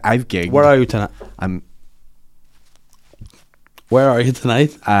tonight. I've gigged. Where are you tonight? Where are you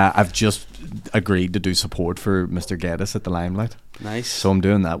tonight? I've just agreed to do support for Mr. Geddes at the Limelight. Nice. So I'm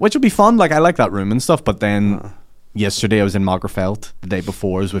doing that, which will be fun. Like, I like that room and stuff. But then yesterday I was in Magherfelt. The day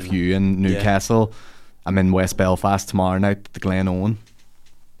before I was with you in Newcastle. I'm in West Belfast tomorrow night at the Glen Owen.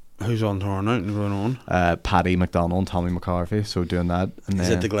 Who's on tour now and going on? Paddy McDonnell and Tommy McCarthy. So doing that. And is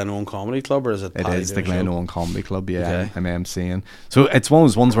it the Glen Owen Comedy Club or is it? It is the Glen Owen Comedy Club. Yeah, Okay. I'm MCing. So it's one of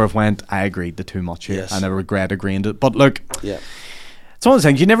those ones where I agreed to too much here, and I regret agreeing to it. But look, it's one of those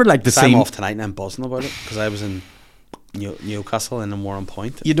things you never like the same. I'm off tonight and I'm buzzing about it because I was in Newcastle and I'm more on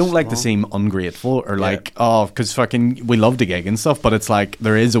point. You don't like to seem ungrateful or like, oh, because fucking we love to gig and stuff, but it's like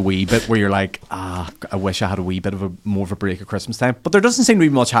there is a wee bit where you're like, I wish I had a wee bit of more of a break at Christmas time. But there doesn't seem to be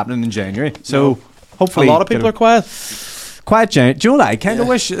much happening in January, so hopefully a lot of people are quiet. Quiet January. Do you know what I kind of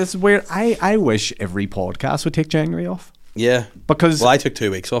wish? This is weird. I wish every podcast would take January off. Yeah, because I took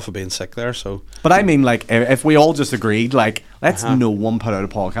 2 weeks off of being sick there. So, but I mean, like, if we all just agreed, like, let's no one put out a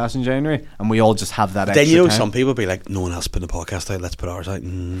podcast in January, and we all just have that. Extra then time. Some people be like, no one else put the podcast out. Let's put ours out. I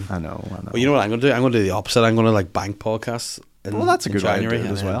know. Well, you know what I'm gonna do? I'm gonna do the opposite. I'm gonna like bank podcasts. That's a good January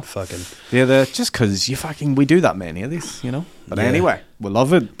as well. Just because we do that many of these, you know. But anyway, we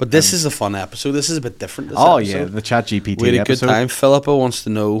love it. But this is a fun episode. This is a bit different. This episode. The Chat GPT. We had a good time. Philippa wants to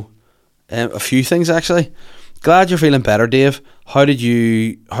know a few things actually. Glad you're feeling better, Dave. How did your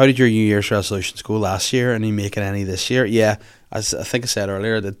New Year's resolutions go last year? And are you making any this year? Yeah, as I think I said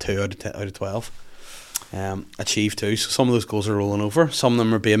earlier, I did 2 out of 12. Achieved 2. So some of those goals are rolling over. Some of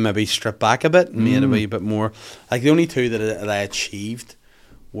them are being maybe stripped back a bit and made a wee bit more. Like the only 2 that I achieved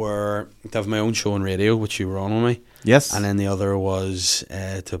were to have my own show on radio, which you were on with me. Yes. And then the other was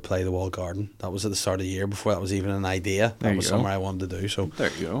to play the Wall Garden. That was at the start of the year before that was even an idea. That was somewhere I wanted to do. So there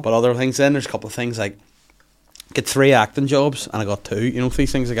you go. But other things then, there's a couple of things like get 3 acting jobs and I got 2. You know, 3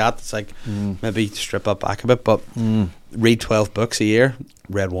 things I got. It's like maybe strip that back a bit, but read 12 books a year.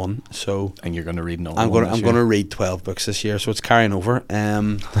 Read 1, so and you're going to read another. I'm going to read 12 books this year, so it's carrying over.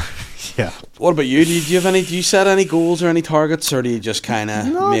 Yeah. What about you? Do you have any? Do you set any goals or any targets, or do you just kind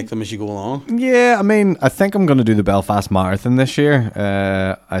of make them as you go along? Yeah, I mean, I think I'm going to do the Belfast Marathon this year.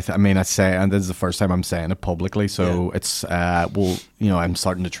 I say, and this is the first time I'm saying it publicly, so it's I'm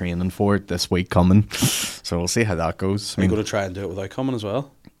starting to training for it this week coming, so we'll see how that goes. Are you going to try and do it without coming as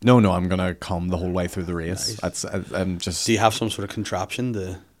well? No, I'm going to come the whole way through the race. Nice. I'm just. Do you have some sort of contraption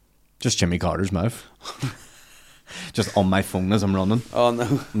to? Just Jimmy Carter's mouth. Just on my phone as I'm running. Oh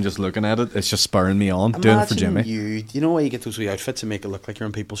no! I'm just looking at it. It's just spurring me on. Doing it for Jimmy. Do you know why you get those wee outfits and make it look like you're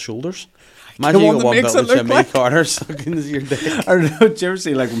on people's shoulders? Imagine you got one bit with Jimmy Carter sucking as your dick. Or do you ever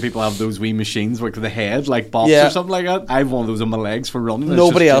see like when people have those wee machines with the head like bops or something like that? I have one of those on my legs for running.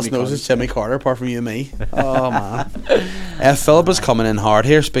 Nobody else knows it's Jimmy Carter apart from you and me. Oh man. Philippa's coming in hard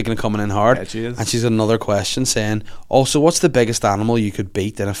here. Speaking of coming in hard, yeah, she is. And she's got another question saying, also, what's the biggest animal you could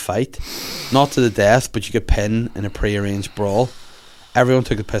beat in a fight? Not to the death, but you could pin in a pre-arranged brawl. Everyone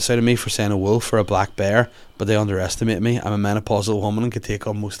took the piss out of me for saying a wolf or a black bear, but they underestimate me. I'm a menopausal woman and could take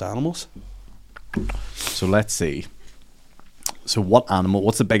on most animals. So let's see. So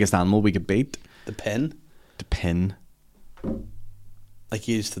what's the biggest animal we could beat? The pin. The pin. Like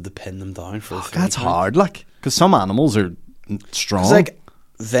you used to pin them down for the that's hard, like, because some animals are strong. It's like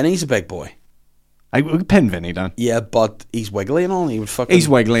Vinny's a big boy. I would pin Vinny down. Yeah, but he's wiggly and all. He's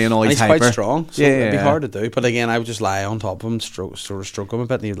wiggly and all. He's hyper. Quite strong. So it'd be hard to do. But again, I would just lie on top of him, stroke him a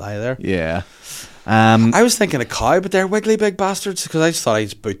bit, and he'd lie there. Yeah. I was thinking a cow, but they're wiggly big bastards because I just thought I'd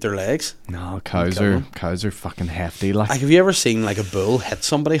just boot their legs. No, cows are fucking hefty. Like have you ever seen like a bull hit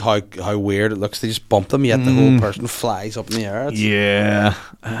somebody? How weird it looks. They just bump them, yet the whole person flies up in the air. Yeah.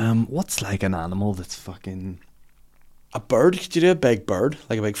 What's like an animal that's fucking. A bird? Could you do a big bird?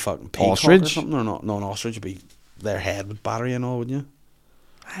 Like a big fucking peacock ostrich? Or something? Or not? No, an ostrich would be their head with battery and all, wouldn't you?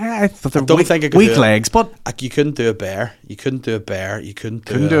 I thought they don't think I could weak legs, but you couldn't do a bear. You couldn't do a bear. You couldn't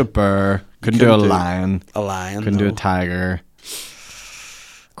do a bear. Couldn't do a lion. A lion. Couldn't do a tiger.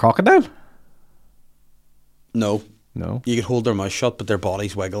 Crocodile? No. You could hold their mouth shut, but their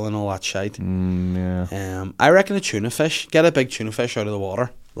bodies wiggle and all that shite. Yeah. I reckon a tuna fish. Get a big tuna fish out of the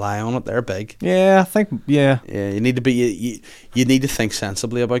water lie on it. They're big. Yeah, I think. Yeah. Yeah, you need to be you need to think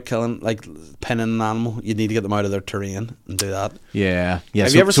sensibly about killing, like pinning an animal. You need to get them out of their terrain and do that. Yeah. Yeah.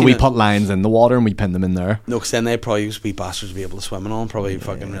 Have So, you ever so seen we it? put lions in the water and we pin them in there. No, because then they probably use wee bastards to be able to swim in on. Probably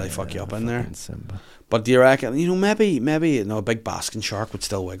fucking really fuck you up in there. Fucking Simba. But do you reckon? Maybe a big basking shark would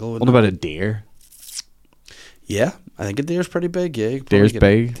still wiggle. What about a deer? Yeah, I think a deer's pretty big. Yeah, you could Deer's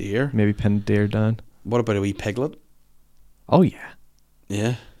probably get a big. Deer. Maybe pin a deer down. What about a wee piglet? Oh yeah.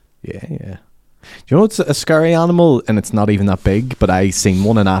 Yeah. Yeah, yeah. Do you know it's a scary animal and it's not even that big, but I seen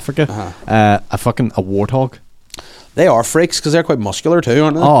one in Africa. A warthog. They are freaks because they're quite muscular too,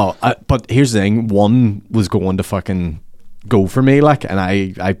 aren't they? Oh, but here's the thing. One was going to fucking go for me, like, and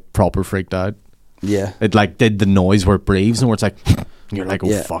I proper freaked out. Yeah. It like did the noise where it breathes and where it's like, you're like, oh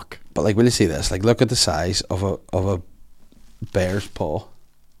Yeah. fuck. But like, will you see this? Like, look at the size of a bear's paw.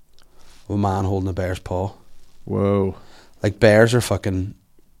 Of a man holding a bear's paw. Whoa. Like, bears are fucking.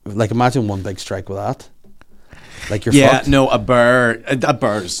 Like, imagine one big strike with that. Like, you're Yeah, fucked. no, a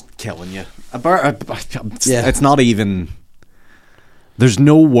bird's killing you. Yeah. It's not even. There's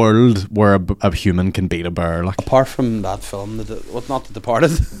no world where a human can beat a bear. Like Apart from that film, not The Departed,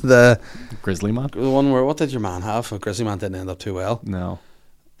 the Grizzly Man. one where, what did your man have? Grizzly Man didn't end up too well. No.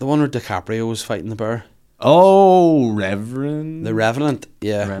 The one where DiCaprio was fighting the bear. Oh, Reverend. The Revenant.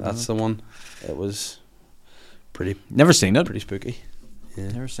 Yeah, Revenant. that's the one. It was pretty Never seen it. spooky. Yeah.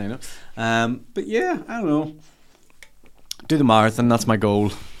 Never seen it. But yeah, I don't know. Do the marathon. That's my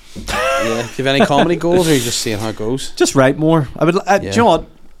goal. Yeah. Do you have any comedy goals, or are you just seeing how it goes? Just write more. I would. Do Yeah. you know what?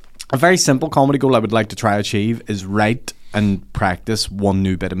 A very simple comedy goal I would like to try achieve is write and practice one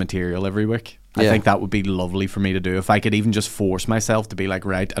new bit of material every week. I Yeah. think that would be lovely for me to do. If I could even just force myself to be like,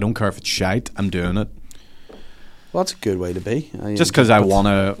 right, I don't care if it's shite, I'm doing it. Well, that's a good way to be. Just because I want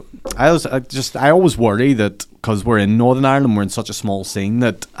to. I always worry that because we're in Northern Ireland, we're in such a small scene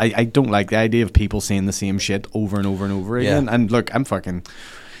that I don't like the idea of people saying the same shit over and over and over Yeah. again. And look, I'm fucking.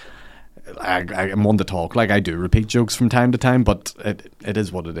 I'm one to talk. Like, I do repeat jokes from time to time, but it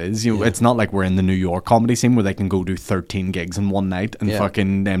is what it is. You know, Yeah. it's not like we're in the New York comedy scene where they can go do 13 gigs in one night and Yeah.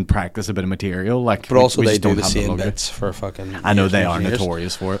 fucking then practice a bit of material. Like, But also, we they just do don't the have same luxury. bits for fucking. I know years they and are years.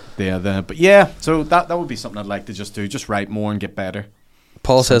 notorious for it. But yeah, so that would be something I'd like to just do. Just write more and get better.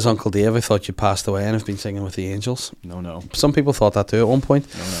 Paul says, Uncle Dave, I thought you passed away and have been singing with the angels. No. Some people thought that too at one point.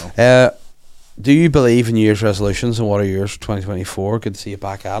 No. Do you believe in New Year's resolutions, and what are yours for 2024? Good to see you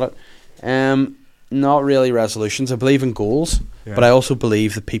back at it. Not really resolutions. I believe in goals, Yeah. but I also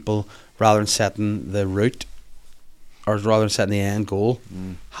believe that people, rather than setting the route, or rather than setting the end goal,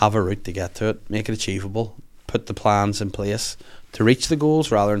 have a route to get to it, make it achievable, put the plans in place to reach the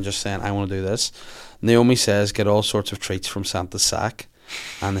goals, rather than just saying, I want to do this. Naomi says, get all sorts of treats from Santa's sack,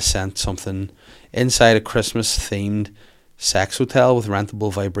 and they sent something inside a Christmas-themed sex hotel with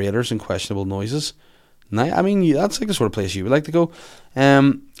rentable vibrators and questionable noises. I mean, that's like the sort of place you would like to go.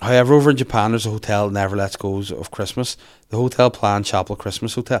 However, over in Japan, there's a hotel that never lets go of Christmas. The Hotel Plan Chapel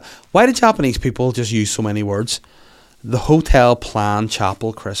Christmas Hotel. Why do Japanese people just use so many words? The Hotel Plan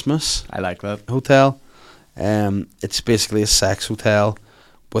Chapel Christmas I like that. Hotel. It's basically a sex hotel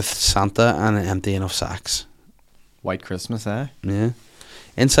with Santa and an emptying of sacks. White Christmas, eh? Yeah.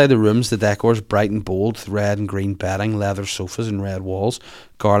 Inside the rooms, the decor is bright and bold, with red and green bedding, leather sofas and red walls,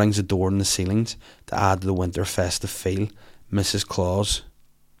 garlands adorning the ceilings to add to the winter festive feel. Mrs. Claus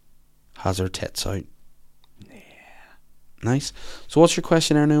has her tits out. Yeah. Nice. So what's your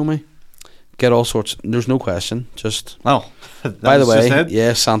question there, Naomi? Get all sorts. There's no question. Just. Oh, By the way,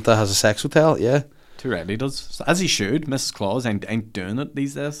 yeah, Santa has a sex hotel. Yeah. Too right, he does. As he should. Mrs. Claus ain't doing it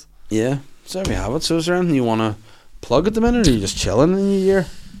these days. Yeah. So there we have it. So is there anything you want to plug at the minute, or are you just chilling in your year?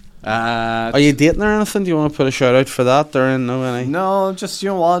 Are you dating or anything? Do you want to put a shout out for that? No, just, you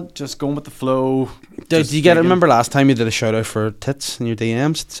know what? Just going with the flow. Do you get it? Remember last time you did a shout out for tits in your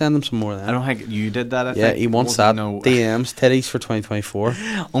DMs? Send them some more then. I don't think you did that. I Yeah, think. he wants that. DMs, titties for 2024.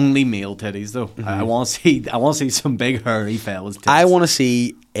 Only male titties though. I want to see some big hairy fellas. Tits. I want to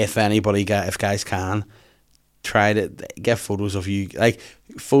see if guys can try to get photos of you, like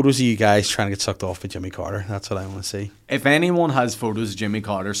photos of you guys trying to get sucked off by Jimmy Carter. That's what I want to see. If anyone has photos of Jimmy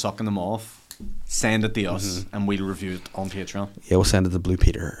Carter sucking them off, send it to us and we'll review it on Patreon. Yeah, we'll send it to Blue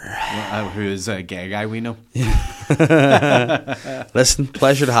Peter. Who is a gay guy we know. Listen,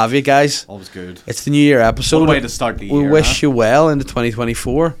 pleasure to have you guys. Always good. It's the New Year episode. What a way to start the We year. wish you well into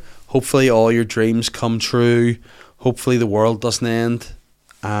 2024. Hopefully all your dreams come true. Hopefully the world doesn't end.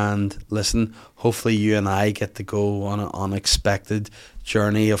 And listen, hopefully you and I get to go on an unexpected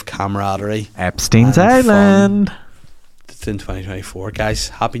journey of camaraderie. Epstein's and fun Island. in 2024. Guys,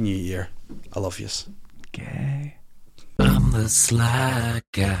 Happy New Year. I love yous. Okay. I'm I'm the sly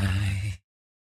guy.